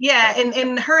 So yeah,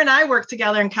 and her and I worked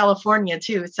together in California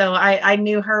too. So I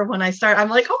knew her when I started. I'm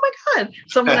like, oh my God,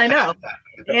 someone I know.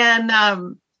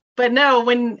 And but no,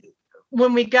 when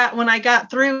I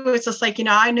got through, it's just like,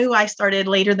 I knew I started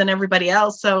later than everybody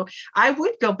else. So I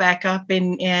would go back up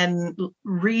and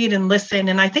read and listen.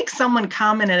 And I think someone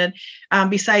commented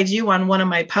besides you on one of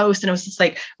my posts, and it was just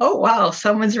like, oh, wow,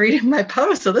 someone's reading my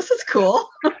post. So this is cool.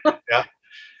 Yeah.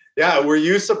 Yeah. Were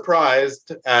you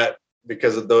surprised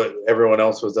because everyone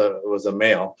else was a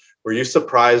male, were you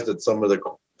surprised at some of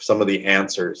the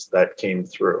answers that came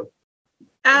through?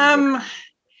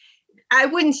 I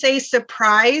wouldn't say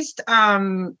surprised.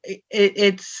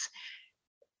 It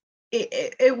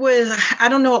was, I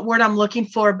don't know what word I'm looking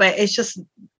for, but it's just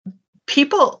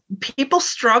people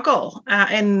struggle.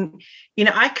 And,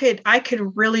 I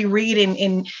could really read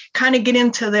and kind of get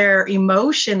into their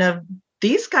emotion of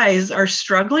these guys are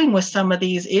struggling with some of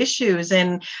these issues.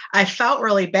 And I felt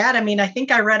really bad. I mean, I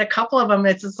think I read a couple of them.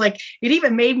 It's just like, it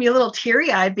even made me a little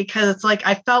teary-eyed because it's like,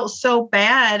 I felt so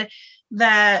bad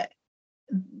that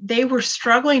they were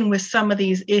struggling with some of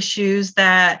these issues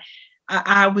that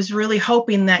I was really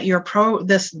hoping that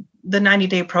the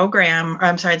 90-day program,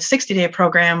 I'm sorry, the 60-day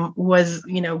program was,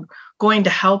 going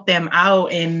to help them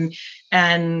out and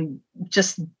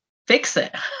just fix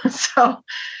it. So,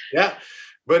 yeah.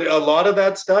 But a lot of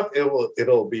that stuff,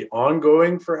 it'll be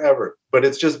ongoing forever, but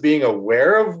it's just being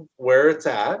aware of where it's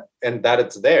at and that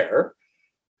it's there.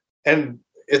 And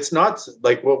it's not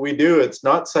like what we do. It's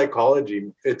not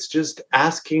psychology. It's just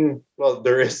asking. Well,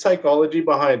 there is psychology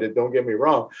behind it. Don't get me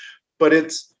wrong, but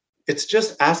it's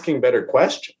just asking better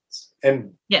questions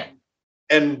and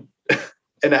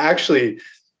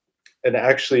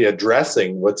actually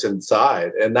addressing what's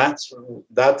inside. And that's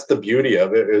the beauty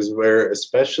of it, is where,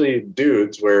 especially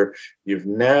dudes, where you've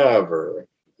never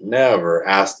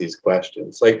asked these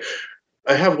questions. Like,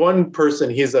 I have one person.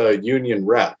 He's a union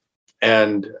rep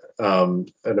and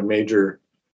at a major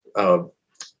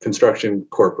construction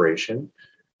corporation,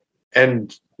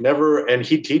 and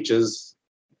he teaches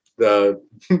the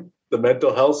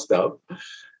mental health stuff,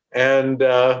 and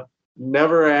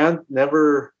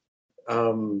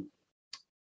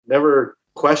never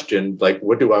questioned, like,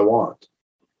 what do I want?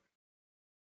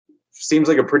 Seems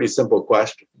like a pretty simple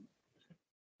question,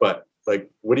 but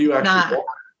like, what do you actually want?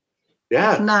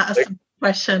 Yeah, it's not a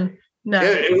question. No.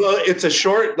 Yeah, it's a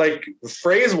short, like,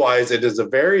 phrase-wise, it is a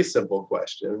very simple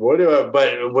question.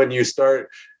 But when you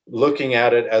start looking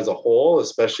at it as a whole,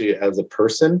 especially as a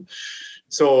person,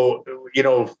 so,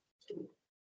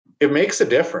 it makes a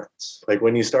difference. Like,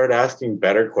 when you start asking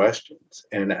better questions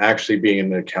and actually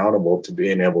being accountable to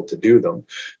being able to do them.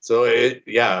 So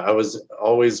I was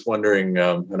always wondering,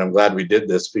 and I'm glad we did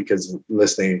this, because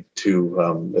listening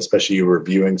to, especially you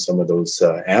reviewing some of those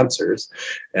answers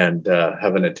and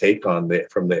having a take on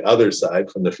from the other side,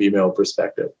 from the female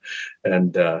perspective.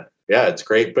 And it's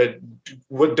great. But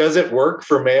what does it work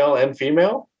for male and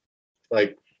female?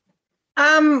 Like,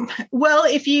 well,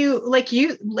 if you, like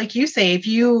you say, if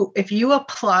you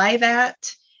apply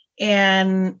that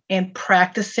and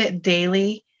practice it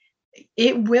daily,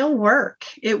 it will work.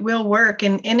 It will work.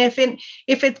 And if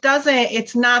it doesn't,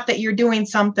 it's not that you're doing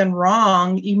something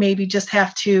wrong. You maybe just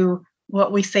have to,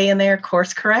 what we say in there,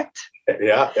 course correct.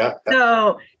 Yeah.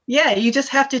 So you just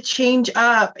have to change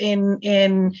up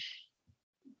and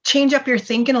change up your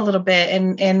thinking a little bit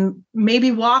and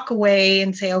maybe walk away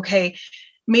and say, okay,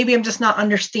 maybe I'm just not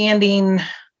understanding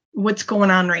what's going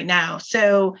on right now.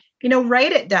 So,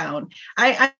 write it down.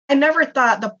 I never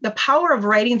thought the power of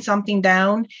writing something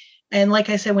down. And like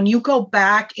I said, when you go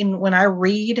back and when I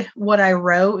read what I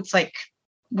wrote, it's like,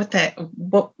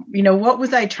 what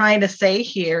was I trying to say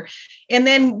here? And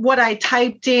then what I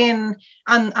typed in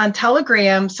on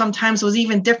Telegram sometimes was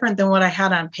even different than what I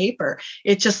had on paper.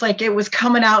 It's just like, it was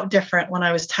coming out different when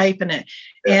I was typing it.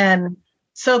 Yeah. And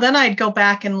so then I'd go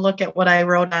back and look at what I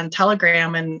wrote on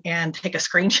Telegram and take a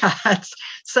screenshot.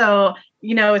 So,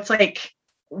 it's like,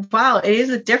 wow, it is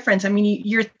a difference. I mean,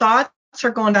 your thoughts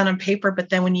are going down on paper, but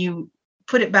then when you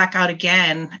put it back out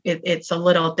again, it's a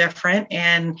little different.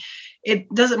 And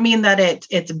it doesn't mean that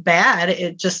it's bad.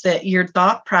 It's just that your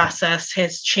thought process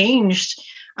has changed,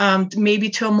 maybe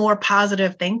to a more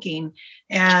positive thinking.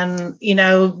 And,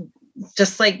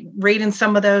 just like reading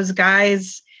some of those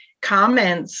guys'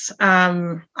 comments,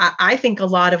 I think a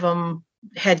lot of them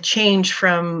had changed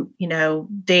from,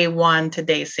 day 1 to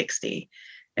day 60.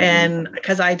 And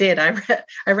because I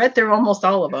read through almost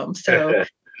all of them. So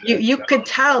You could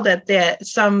tell that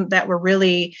some that were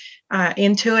really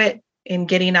into it and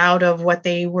getting out of what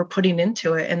they were putting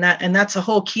into it. And that's the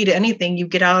whole key to anything. You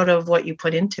get out of what you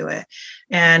put into it.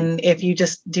 And if you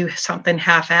just do something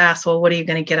half-assed, well, what are you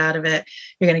going to get out of it?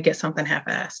 You're going to get something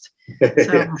half-assed.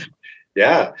 So.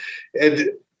 Yeah.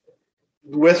 And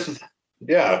where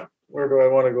do I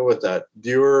want to go with that?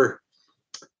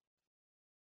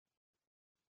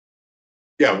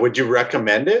 Would you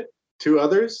recommend it to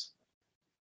others?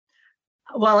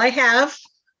 Well, I have.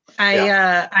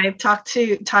 I've talked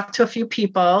to a few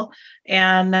people,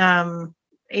 and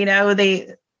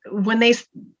when they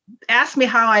ask me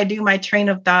how I do my train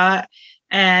of thought,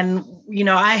 and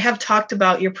I have talked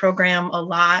about your program a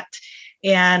lot,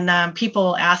 and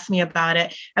people ask me about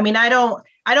it. I mean, I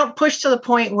don't push to the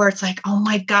point where it's like, oh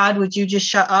my God, would you just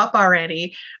shut up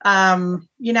already?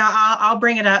 I'll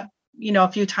bring it up,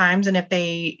 a few times. And if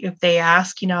they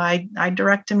ask, I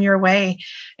direct them your way.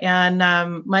 And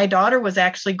my daughter was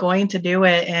actually going to do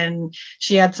it, and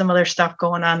she had some other stuff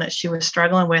going on that she was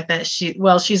struggling with it.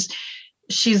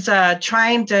 She's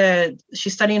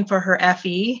studying for her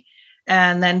FE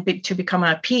and then to become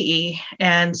a PE.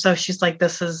 And so she's like,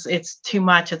 it's too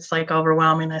much. It's like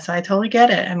overwhelming. I said, I totally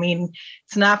get it. I mean,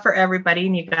 it's not for everybody,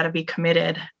 and you got to be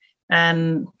committed.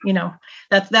 And,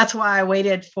 that's why I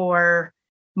waited for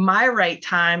my right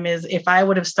time. Is if I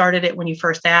would have started it when you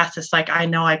first asked, it's like, I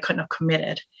know I couldn't have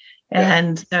committed. Yeah.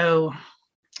 And so,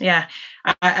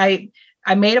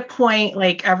 I made a point,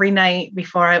 like every night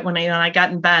before when I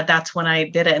got in bed, that's when I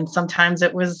did it. And sometimes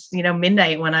it was,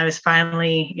 midnight when I was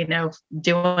finally,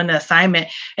 doing the assignment.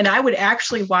 And I would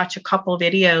actually watch a couple of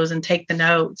videos and take the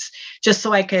notes just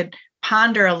so I could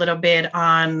ponder a little bit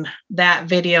on that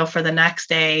video for the next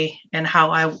day and how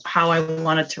I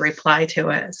wanted to reply to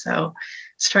it. So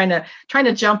it's trying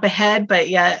to jump ahead, but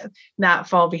yet not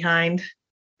fall behind.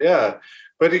 Yeah.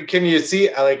 But can you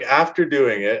see, like, after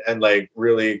doing it and like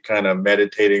really kind of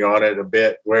meditating on it a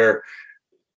bit, where,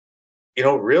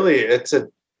 really it's a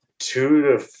 2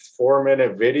 to 4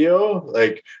 minute video,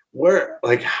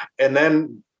 and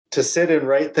then to sit and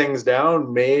write things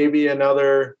down, maybe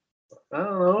another, I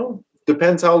don't know,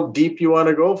 depends how deep you want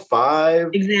to go,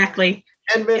 5, exactly,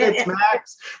 10 minutes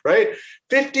max, right?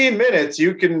 15 minutes,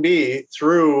 you can be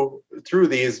through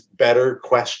these better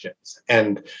questions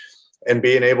and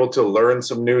being able to learn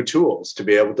some new tools to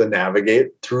be able to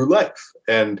navigate through life.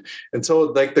 And so,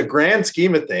 like, the grand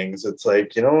scheme of things, it's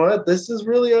like, you know what, this is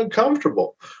really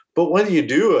uncomfortable. But when you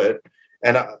do it,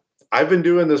 and I've been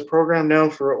doing this program now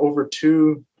for over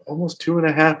almost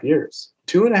 2.5 years,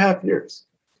 2.5 years,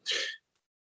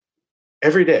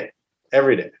 every day.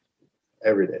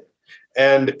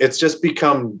 And it's just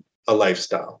become a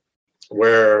lifestyle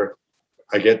where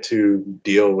I get to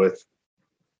deal with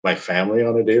my family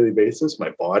on a daily basis, my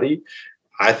body.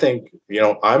 I think,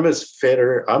 I'm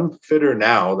fitter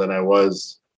now than I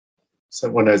was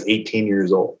when I was 18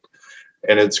 years old.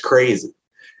 And it's crazy.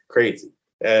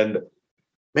 And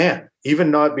man, even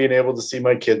not being able to see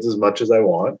my kids as much as I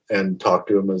want and talk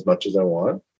to them as much as I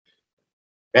want,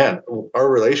 man, our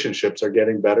relationships are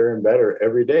getting better and better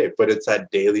every day, but it's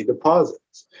that daily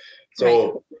deposits.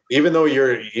 So right. even though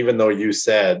you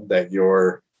said that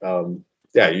you're,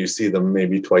 you see them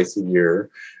maybe twice a year,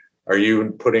 are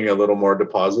you putting a little more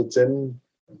deposits in?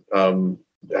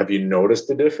 Have you noticed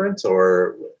a difference,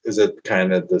 or is it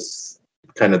kind of the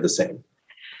same?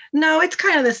 No, it's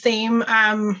kind of the same.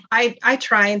 I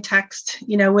try and text,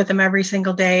 with them every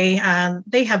single day.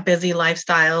 They have busy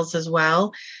lifestyles as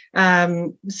well.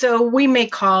 So we may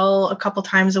call a couple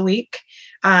times a week.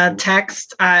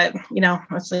 Text, I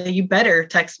say you better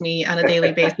text me on a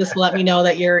daily basis. Let me know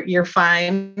that you're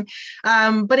fine.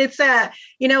 But it's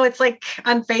it's like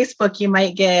on Facebook, you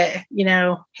might get,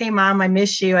 hey mom, I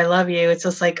miss you. I love you. It's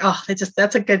just like,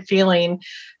 that's a good feeling.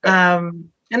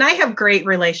 And I have great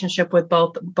relationship with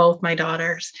both my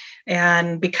daughters,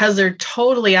 and because they're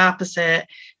totally opposite,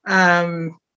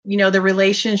 the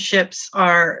relationships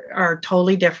are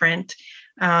totally different.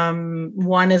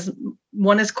 One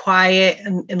is quiet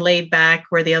and laid back,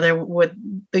 where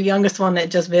the youngest one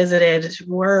that just visited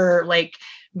were like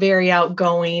very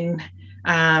outgoing.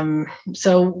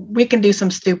 So we can do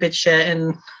some stupid shit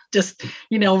and just,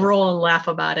 roll and laugh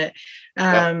about it.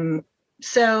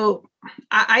 So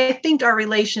I think our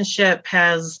relationship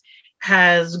has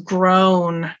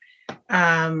grown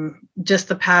just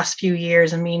the past few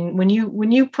years. I mean,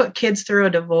 when you put kids through a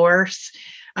divorce,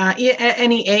 At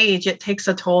any age, it takes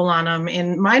a toll on them.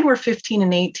 And mine were 15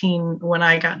 and 18 when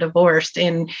I got divorced.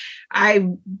 And I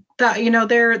thought,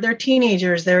 they're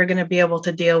teenagers. They're going to be able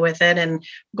to deal with it. And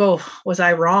was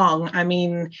I wrong? I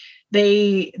mean,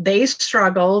 they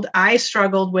struggled. I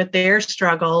struggled with their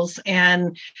struggles.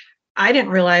 And I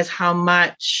didn't realize how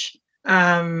much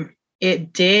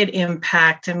it did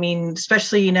impact. I mean,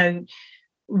 especially,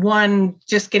 one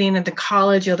just getting into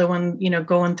college, the other one,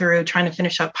 going through trying to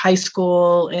finish up high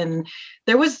school. And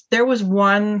there was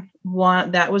one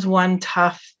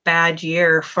tough, bad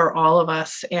year for all of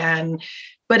us.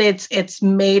 But it's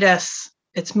made us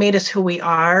who we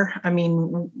are. I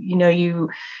mean,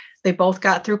 they both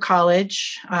got through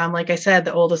college. Like I said,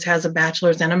 the oldest has a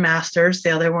bachelor's and a master's.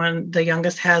 The other one, the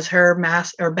youngest, has her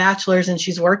bachelor's, and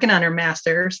she's working on her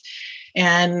master's.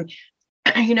 And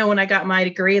when I got my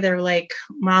degree, they were like,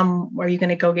 Mom, are you going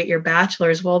to go get your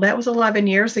bachelor's? Well, that was 11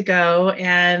 years ago.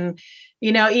 And,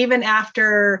 even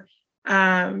after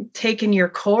taking your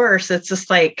course, it's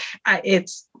just like,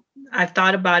 I've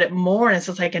thought about it more, and it's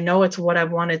just like, I know it's what I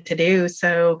wanted to do.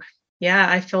 So yeah,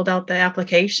 I filled out the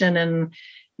application, and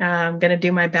I'm going to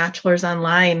do my bachelor's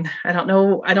online. I don't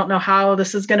know how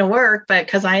this is going to work, but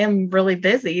because I am really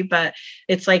busy, but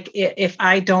it's like, if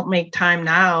I don't make time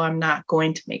now, I'm not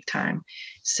going to make time.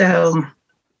 So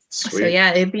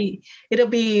yeah, it'll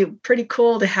be pretty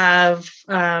cool to have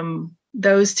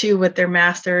those two with their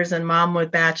masters and Mom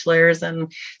with bachelor's,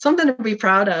 and something to be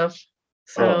proud of.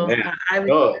 So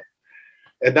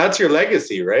and that's your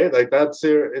legacy, right? Like that's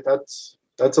a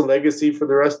legacy for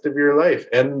the rest of your life,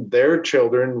 and their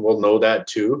children will know that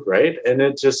too, right? And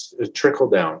it trickle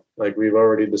down, like we've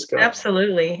already discussed.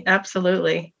 Absolutely.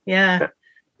 Yeah.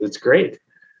 It's great.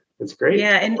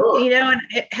 Yeah. And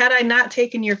had I not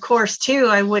taken your course too,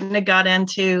 I wouldn't have got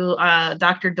into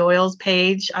Dr. Doyle's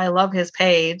page. I love his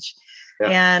page.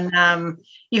 Yeah. And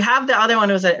you have the other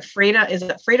one. Was it Freedom? Is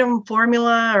it Freedom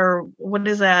Formula, or what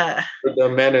is that? The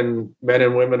men and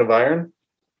women of iron.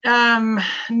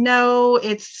 No,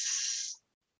 it's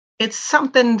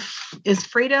something. Is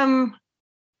Freedom?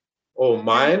 Oh,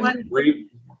 mine?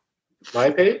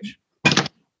 My page?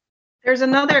 There's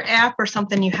another app or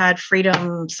something you had,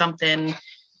 Freedom something.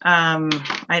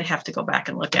 I'd have to go back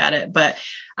and look at it, but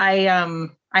I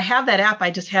have that app.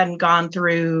 I just hadn't gone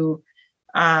through.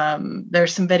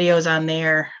 There's some videos on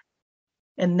there.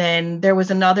 And then there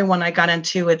was another one I got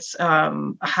into. It's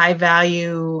high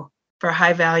value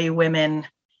women.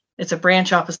 It's a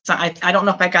branch off of, I don't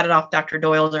know if I got it off Dr.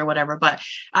 Doyle's or whatever, but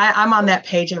I'm on that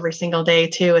page every single day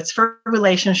too. It's for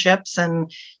relationships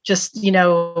and just,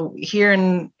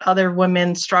 hearing other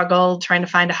women struggle, trying to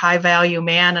find a high value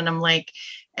man. And I'm like,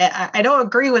 I don't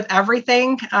agree with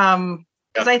everything.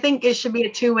 Because I think it should be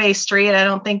a two-way street. I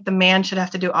don't think the man should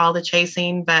have to do all the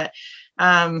chasing, but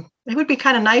it would be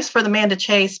kind of nice for the man to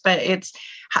chase, but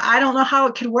I don't know how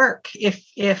it could work if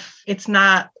it's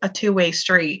not a two-way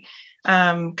street.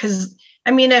 Because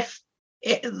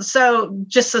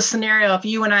just a scenario, if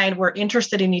you and I were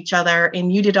interested in each other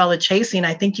and you did all the chasing,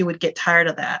 I think you would get tired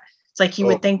of that. It's like you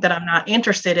would think that I'm not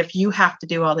interested if you have to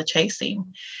do all the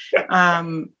chasing. Yeah.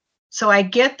 So I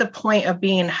get the point of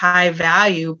being high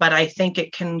value, but I think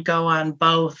it can go on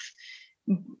both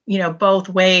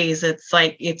ways. It's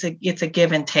like, it's a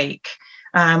give and take.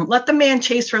 Let the man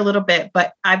chase for a little bit,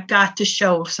 but I've got to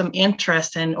show some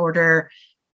interest in order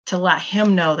to let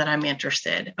him know that I'm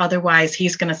interested. Otherwise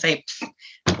he's going to say,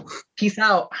 peace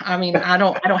out. I mean, I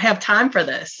don't have time for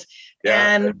this.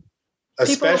 Yeah. And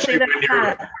especially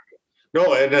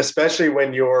especially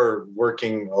when you're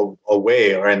working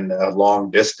away or in a long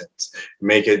distance,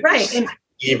 make it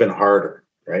even harder,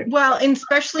 right? Well, and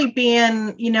especially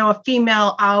being, a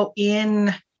female out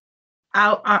on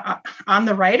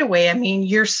the right of way. I mean,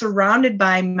 you're surrounded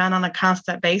by men on a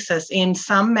constant basis, and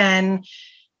some men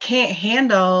can't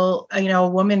handle, a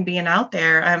woman being out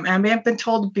there. I've been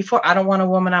told before, I don't want a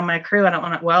woman on my crew.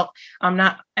 I'm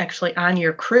not actually on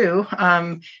your crew.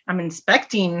 I'm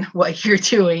inspecting what you're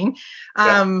doing.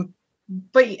 Yeah.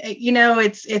 But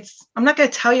I'm not going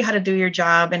to tell you how to do your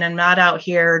job, and I'm not out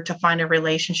here to find a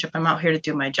relationship. I'm out here to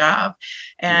do my job.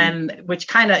 And which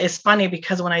kind of is funny,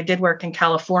 because when I did work in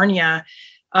California,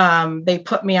 they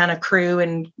put me on a crew,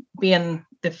 and being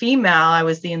the female, I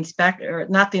was the inspector,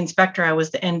 not the inspector, I was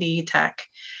the NDE tech.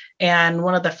 And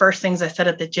one of the first things I said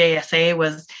at the JSA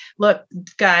was, look,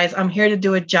 guys, I'm here to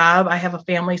do a job. I have a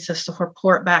family to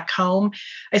support back home.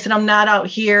 I said, I'm not out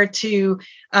here to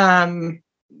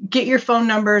get your phone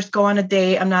numbers, go on a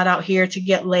date. I'm not out here to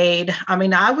get laid. I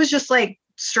mean, I was just like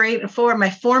straight forward. My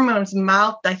foreman's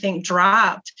mouth, I think,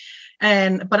 dropped.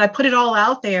 But I put it all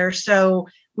out there. So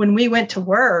when we went to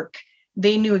work,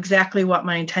 they knew exactly what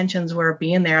my intentions were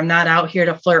being there. I'm not out here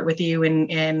to flirt with you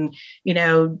and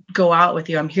go out with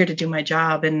you. I'm here to do my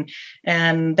job.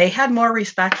 And they had more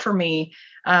respect for me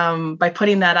by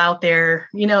putting that out there.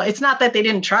 It's not that they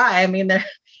didn't try. I mean,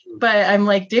 but I'm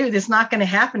like, dude, it's not going to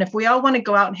happen. If we all want to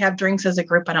go out and have drinks as a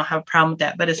group, I don't have a problem with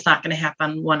that, but it's not going to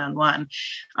happen one-on-one.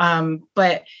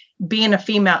 But being a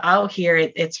female out here,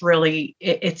 it's really,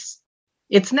 it's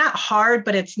not hard,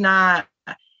 but it's not,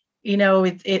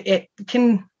 it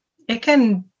can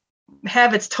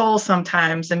have its toll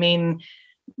sometimes. I mean,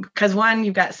 because one,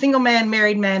 you've got single men,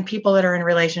 married men, people that are in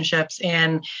relationships,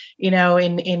 and,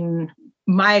 in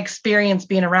my experience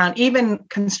being around, even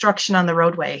construction on the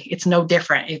roadway, it's no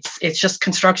different. It's just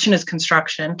construction is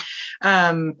construction.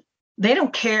 They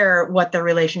don't care what their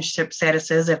relationship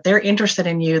status is. If they're interested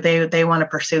in you, they want to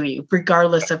pursue you,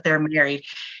 regardless if they're married.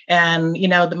 And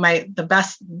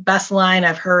the best line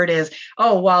I've heard is,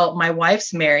 "Oh, well, my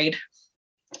wife's married."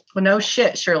 Well, no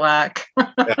shit, Sherlock.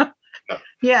 Yeah.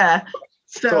 Yeah.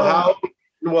 So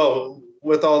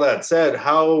with all that said,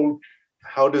 how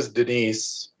does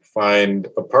Denise find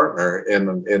a partner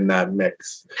in that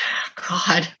mix?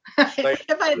 God, like,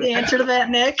 if I had the answer to that,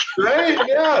 Nick. Right?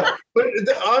 Yeah, but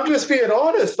I'm just being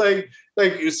honest. So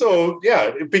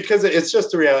yeah, because it's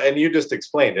just the reality, and you just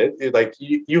explained it. Like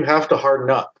you have to harden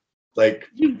up. Like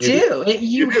you do.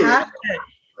 You have to.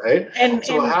 Right. And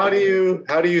how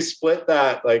do you split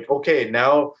that? Like, okay,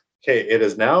 it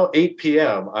is now 8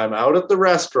 p.m. I'm out at the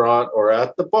restaurant or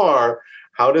at the bar.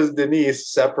 How does Denise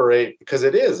separate? Because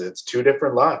it's two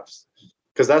different lives.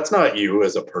 Because that's not you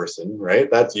as a person,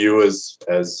 right? That's you as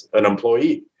an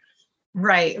employee.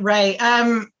 Right.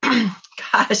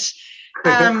 Gosh.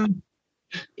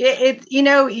 You're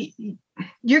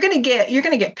gonna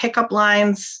get pickup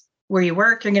lines where you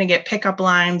work. You're gonna get pickup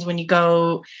lines when you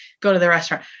go to the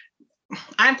restaurant.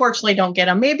 I unfortunately don't get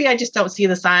them. Maybe I just don't see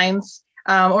the signs.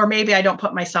 Or maybe I don't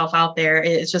put myself out there.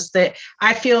 It's just that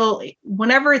I feel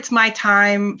whenever it's my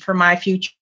time for my future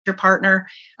partner,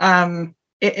 I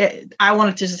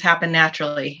want it to just happen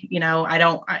naturally.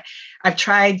 I've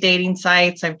tried dating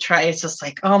sites. It's just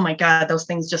like, oh my God, those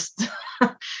things just,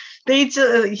 there's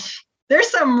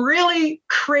some really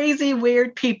crazy,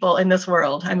 weird people in this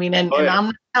world. I mean, and I'm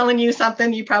not telling you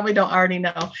something you probably don't already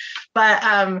know, but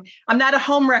I'm not a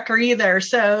home wrecker either.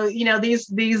 So,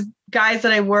 these guys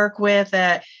that I work with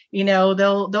that,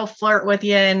 they'll flirt with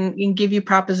you and give you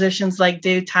propositions like,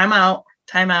 dude, time out.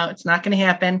 It's not going to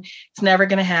happen. It's never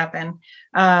going to happen.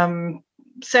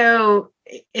 So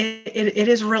it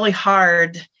is really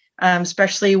hard,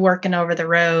 especially working over the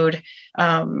road,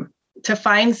 to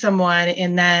find someone.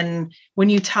 And then when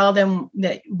you tell them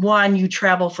that you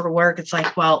travel for work, it's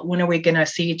like, well, when are we going to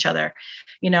see each other?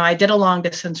 I did a long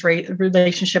distance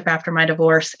relationship after my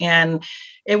divorce, and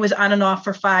it was on and off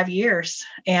for 5 years.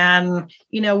 And,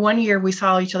 1 year we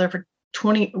saw each other for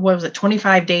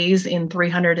 25 days in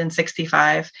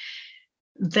 365.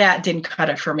 That didn't cut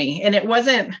it for me. And it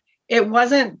wasn't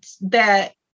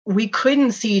that we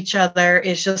couldn't see each other.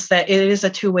 It's just that it is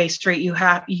a two-way street.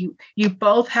 You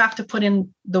both have to put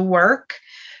in the work,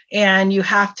 and you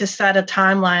have to set a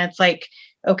timeline. It's like,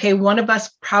 okay, one of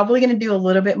us probably going to do a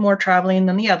little bit more traveling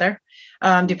than the other,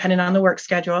 depending on the work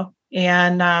schedule.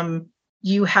 And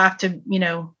you have to,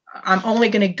 I'm only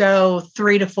going to go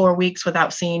 3 to 4 weeks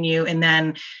without seeing you. And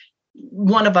then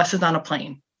one of us is on a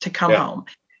plane to come home.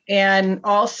 And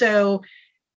also,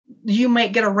 you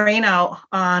might get a rain out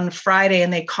on Friday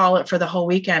and they call it for the whole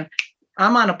weekend.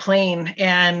 I'm on a plane,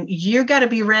 and you got to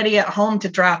be ready at home to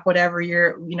drop whatever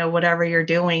you're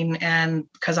doing. And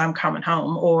because I'm coming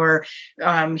home, or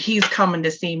he's coming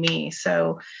to see me.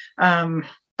 So,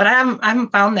 but I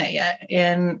haven't found that yet.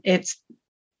 And it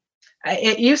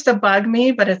used to bug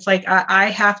me, but it's like, I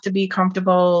have to be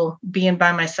comfortable being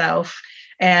by myself.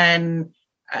 And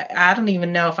I don't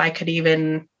even know if I could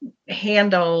even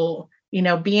handle,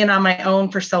 being on my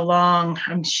own for so long.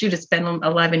 It's been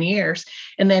 11 years.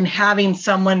 And then having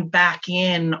someone back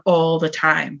in all the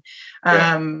time.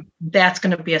 That's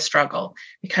going to be a struggle,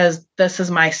 because this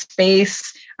is my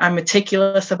space. I'm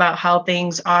meticulous about how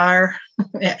things are.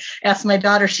 Ask my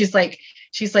daughter, she's like,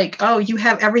 oh, you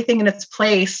have everything in its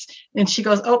place. And she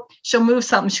goes, oh, she'll move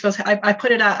something. She goes, I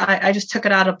put it out. I just took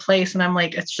it out of place. And I'm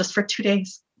like, it's just for 2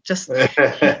 days. Just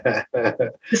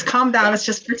calm down. It's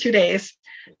just for 2 days.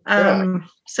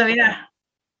 So yeah.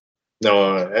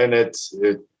 No, and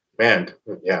man,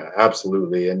 yeah,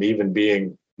 absolutely. And even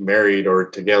being married or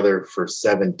together for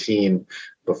 17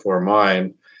 before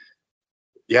mine.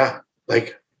 Yeah.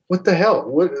 Like, what the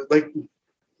hell?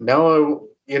 Now,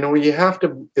 you have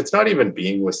to, it's not even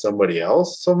being with somebody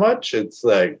else so much. It's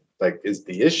like, is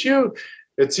the issue,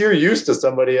 it's you're used to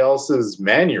somebody else's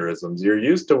mannerisms. You're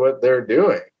used to what they're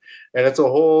doing. And it's a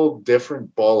whole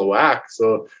different ball of wax.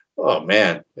 So, oh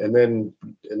man. And then,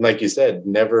 and like you said,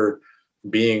 never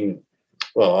being,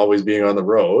 well, always being on the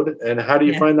road. And how do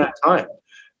you find that time?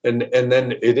 And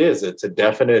then it's a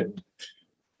definite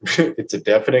it's a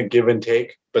definite give and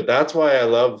take. But that's why I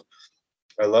love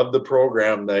the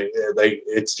program. Like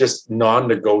it's just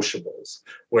non-negotiables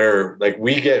where like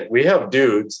we have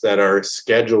dudes that are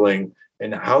scheduling,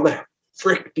 and how the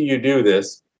frick do you do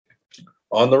this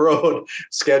on the road?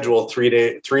 Schedule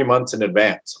 3 months in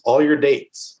advance, all your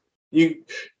dates. You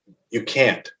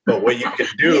can't, but what you can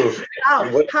do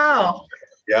how?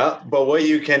 Yeah, but what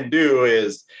you can do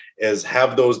is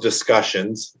have those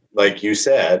discussions, like you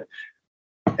said,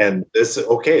 and this,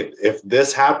 okay, if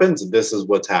this happens, this is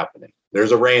what's happening.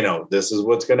 There's a rain out. This is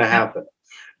what's going to happen.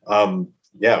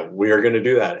 We are going to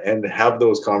do that and have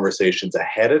those conversations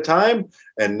ahead of time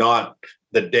and not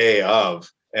the day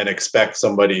of and expect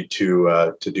somebody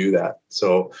to do that.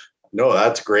 So no,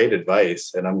 that's great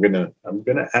advice. And I'm going to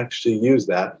actually use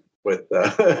that with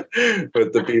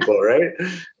the people. Right.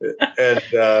 And,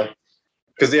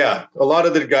 because a lot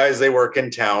of the guys, they work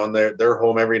in town, they're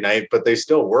home every night, but they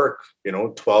still work,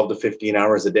 12 to 15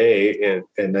 hours a day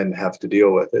and then have to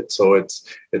deal with it. So it's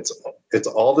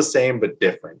all the same but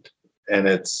different, and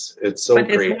it's so but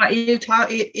great. It's what you talk.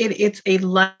 It's a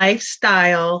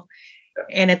lifestyle,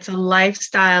 and it's a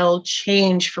lifestyle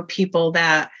change for people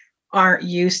that aren't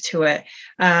used to it.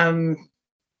 And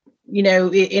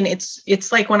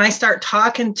it's like when I start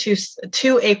talking to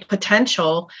a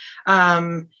potential.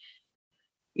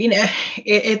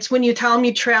 It's when you tell them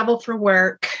you travel for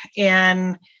work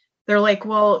and they're like,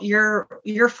 well,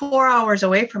 you're 4 hours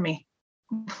away from me.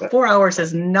 4 hours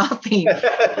is nothing.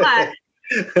 But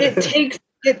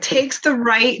it takes the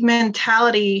right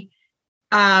mentality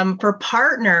for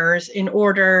partners in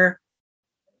order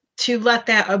to let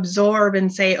that absorb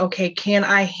and say, okay, can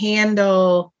I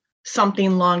handle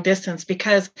something long distance?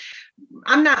 Because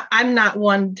I'm not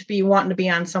one to be wanting to be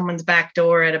on someone's back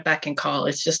door at a beck and call.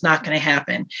 It's just not going to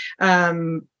happen.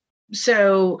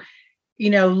 So,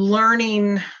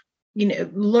 learning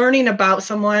about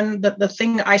someone, the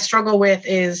thing that I struggle with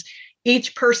is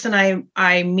each person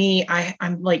I meet,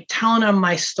 I'm like telling them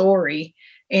my story,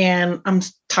 and I'm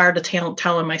tired of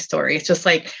telling my story. It's just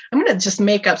like, I'm going to just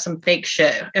make up some fake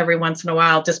shit every once in a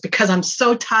while, just because I'm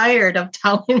so tired of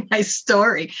telling my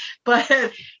story. But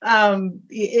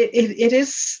it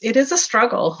is a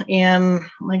struggle. And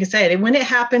like I said, when it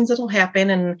happens, it'll happen.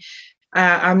 And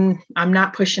I'm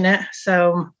not pushing it.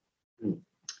 So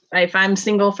if I'm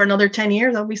single for another 10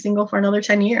 years, I'll be single for another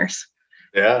 10 years.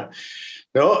 Yeah.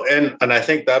 No, and I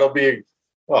think that'll be,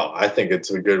 well, I think it's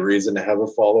a good reason to have a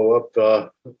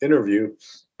follow-up interview.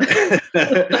 We'll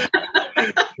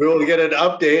get an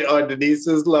update on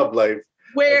Denise's love life.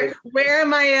 Where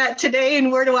am I at today,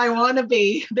 and where do I want to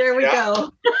be? There we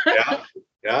go.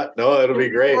 Yeah. No, it'll be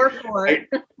great.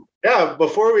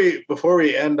 Before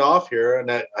we end off here,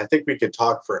 and I think we could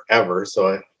talk forever.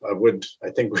 So I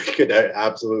think we could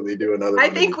absolutely do another.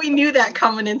 I think we knew that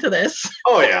coming into this.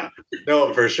 Oh yeah,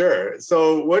 no, for sure.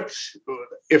 So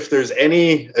if there's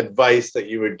any advice that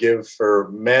you would give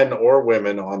for men or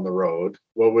women on the road,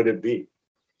 what would it be?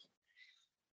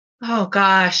 Oh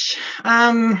gosh.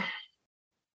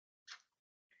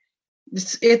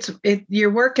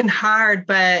 You're working hard,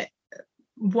 but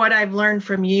what I've learned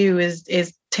from you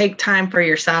is take time for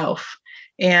yourself,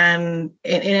 and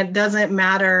it doesn't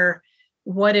matter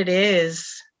what it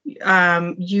is.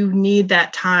 You need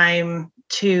that time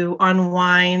to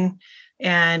unwind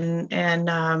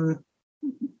and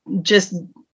just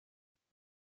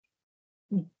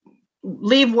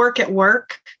leave work at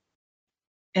work,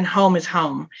 and home is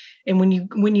home. And when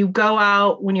you go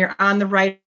out, when you're on the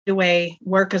right away,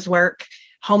 work is work.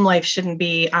 Home life shouldn't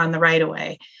be on the right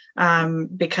away.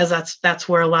 Because that's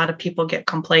where a lot of people get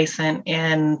complacent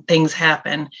and things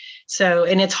happen. So,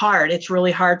 and it's hard. It's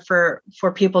really hard for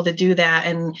people to do that.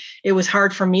 And it was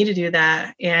hard for me to do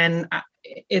that. And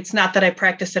it's not that I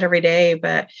practice it every day,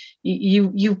 but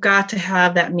you've got to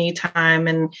have that me time.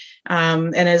 And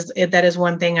that is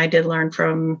one thing I did learn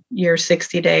from your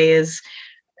 60 days.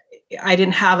 I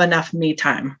didn't have enough me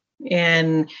time.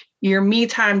 And your me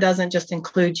time doesn't just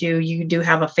include you. You do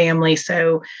have a family.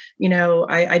 So,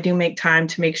 I do make time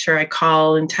to make sure I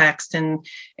call and text and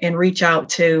reach out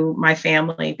to my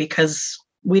family, because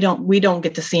we don't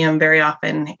get to see them very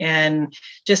often. And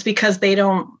just because they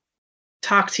don't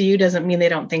talk to you doesn't mean they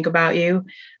don't think about you.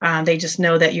 They just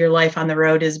know that your life on the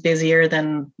road is busier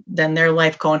than their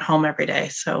life going home every day.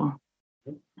 So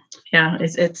yeah,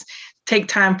 it's take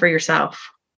time for yourself.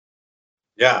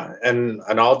 Yeah. And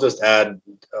I'll just add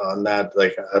on that,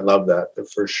 like, I love that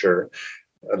for sure.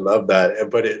 I love that.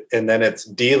 And then it's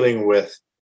dealing with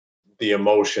the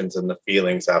emotions and the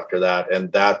feelings after that.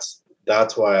 And that's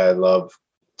why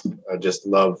I just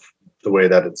love the way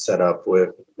that it's set up with,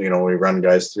 we run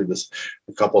guys through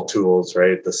a couple tools,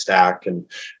 right? The stack, and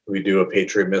we do a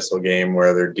Patriot missile game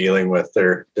where they're dealing with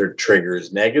their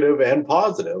triggers, negative and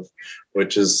positive,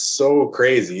 which is so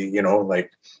crazy,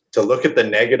 like to look at the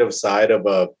negative side of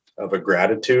a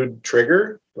gratitude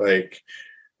trigger, like,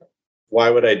 why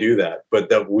would I do that? But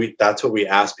that's what we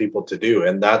ask people to do.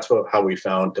 And that's how we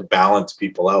found to balance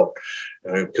people out,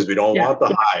 because we don't want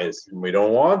the highs and we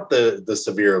don't want the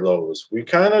severe lows. We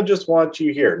kind of just want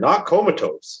you here, not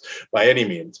comatose by any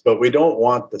means, but we don't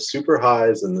want the super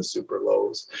highs and the super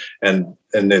lows. And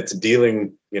it's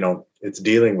dealing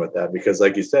with that, because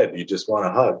like you said, you just want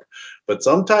a hug. But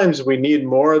sometimes we need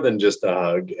more than just a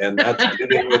hug. And that's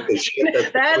dealing with the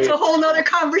shit. That's a whole nother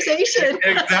conversation.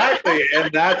 Exactly.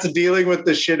 And that's dealing with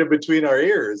the shit in between our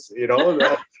ears.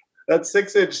 That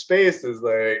 6-inch space is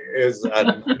a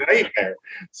nightmare.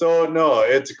 So no,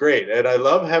 it's great. And I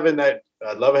love having that.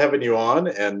 I love having you on,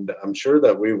 and I'm sure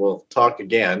that we will talk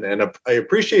again. And I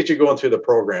appreciate you going through the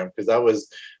program, because that was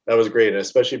great. And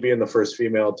especially being the first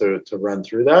female to run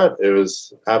through that. It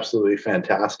was absolutely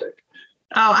fantastic.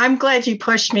 Oh, I'm glad you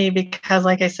pushed me, because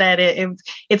like I said,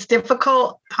 it's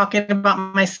difficult talking about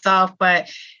myself,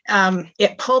 but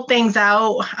it pulled things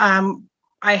out.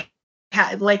 I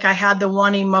had the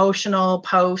one emotional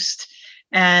post,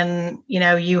 and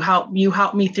you helped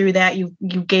me through that. You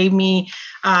gave me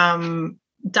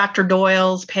Dr.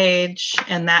 Doyle's page,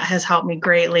 and that has helped me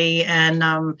greatly.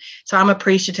 And so I'm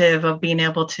appreciative of being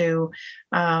able to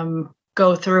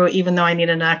go through it, even though I need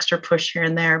an extra push here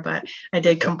and there, but I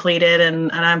did complete it, and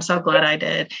I'm so glad I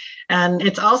did. And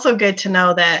it's also good to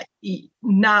know that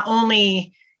not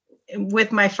only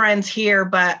with my friends here,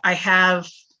 but I have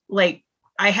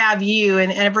you,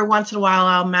 and every once in a while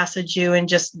I'll message you, and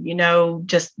just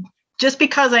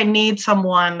because I need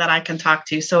someone that I can talk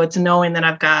to. So it's knowing that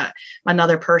I've got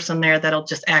another person there that'll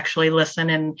just actually listen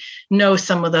and know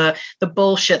some of the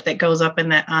bullshit that goes up in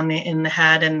the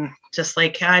head, and just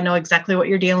like, I know exactly what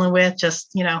you're dealing with.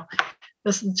 Just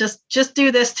just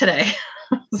do this today.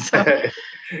 So.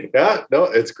 Yeah, no,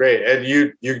 it's great. And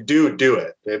you do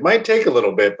it. It might take a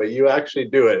little bit, but you actually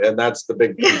do it. And that's the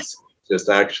big piece. Just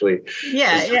actually.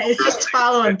 It's just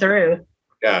following through.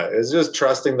 Yeah, it's just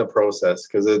trusting the process,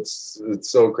 because it's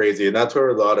so crazy. And that's where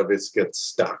a lot of it gets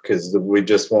stuck, is we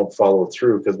just won't follow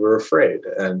through because we're afraid.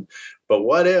 But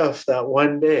what if that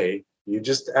one day you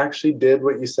just actually did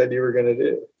what you said you were going to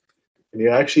do? And you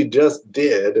actually just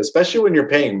did, especially when you're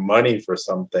paying money for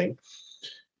something.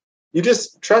 You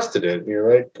just trusted it, and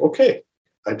you're like, okay,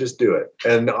 I just do it.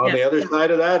 And on the other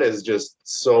side of that is just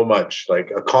so much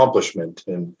like accomplishment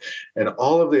and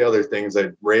all of the other things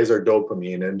that raise our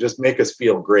dopamine and just make us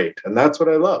feel great. And that's what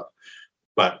I love.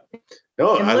 But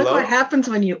no, and look what happens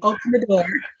when you open the door.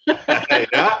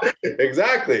 Yeah,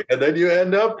 exactly. And then you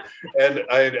end up, and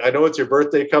I know it's your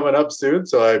birthday coming up soon,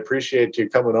 so I appreciate you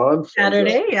coming on.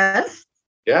 Saturday, yes.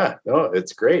 Yeah, no,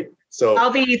 it's great. So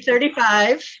I'll be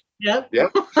 35. Yep.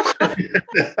 Yep.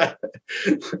 A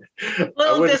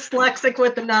little dyslexic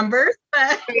with the numbers.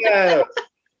 Yeah.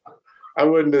 I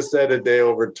wouldn't have said a day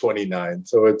over 29,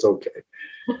 so it's okay.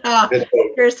 Oh,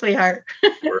 you're a sweetheart.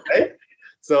 Right?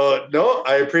 So, no,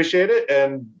 I appreciate it.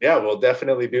 And yeah, we'll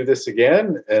definitely do this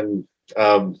again. And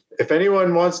if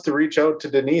anyone wants to reach out to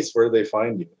Denise, where do they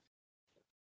find you?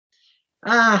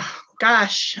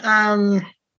 Gosh.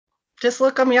 Just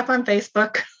look me up on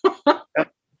Facebook.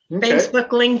 Okay. Facebook,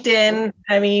 LinkedIn.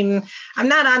 I mean, I'm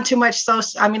not on too much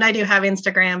social. I mean, I do have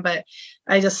Instagram, but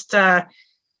I just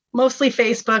mostly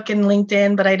Facebook and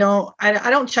LinkedIn. But I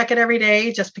don't check it every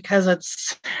day, just because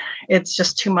it's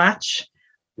just too much.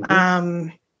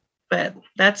 Mm-hmm. But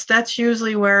that's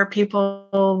usually where people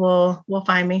will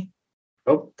find me.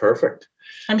 Oh, perfect.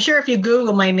 I'm sure if you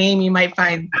Google my name, you might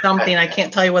find something. I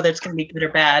can't tell you whether it's going to be good or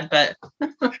bad, but.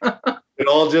 It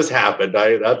all just happened.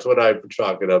 That's what I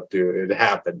chalk it up to. It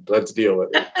happened. Let's deal with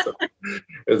it. So,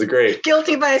 it's great.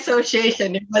 Guilty by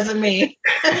association. It wasn't me.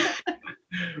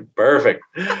 Perfect.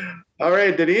 All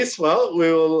right, Denise. Well,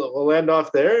 we'll end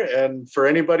off there. And for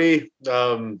anybody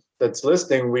that's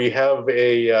listening, we have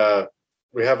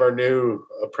our new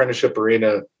apprenticeship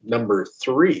arena number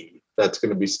 3. That's going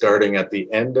to be starting at the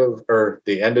end of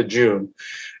June,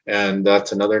 and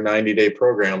that's another 90-day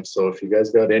program. So if you guys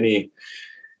got any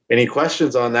any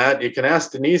questions on that, you can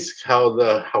ask Denise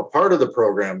how part of the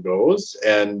program goes,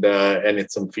 and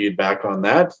it's some feedback on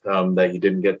that that you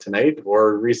didn't get tonight,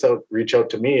 or reach out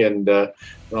to me, and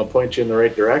I'll point you in the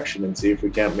right direction and see if we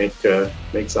can't make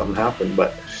something happen.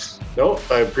 But no,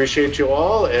 I appreciate you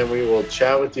all, and we will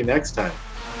chat with you next time.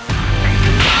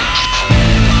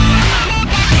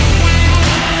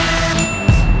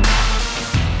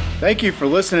 Thank you for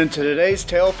listening to today's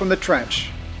Tale from the Trench.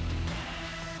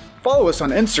 Follow us on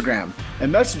Instagram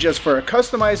and message us for a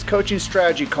customized coaching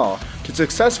strategy call to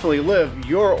successfully live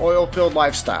your oilfield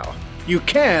lifestyle. You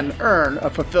can earn a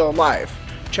fulfilled life.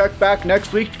 Check back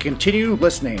next week to continue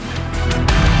listening.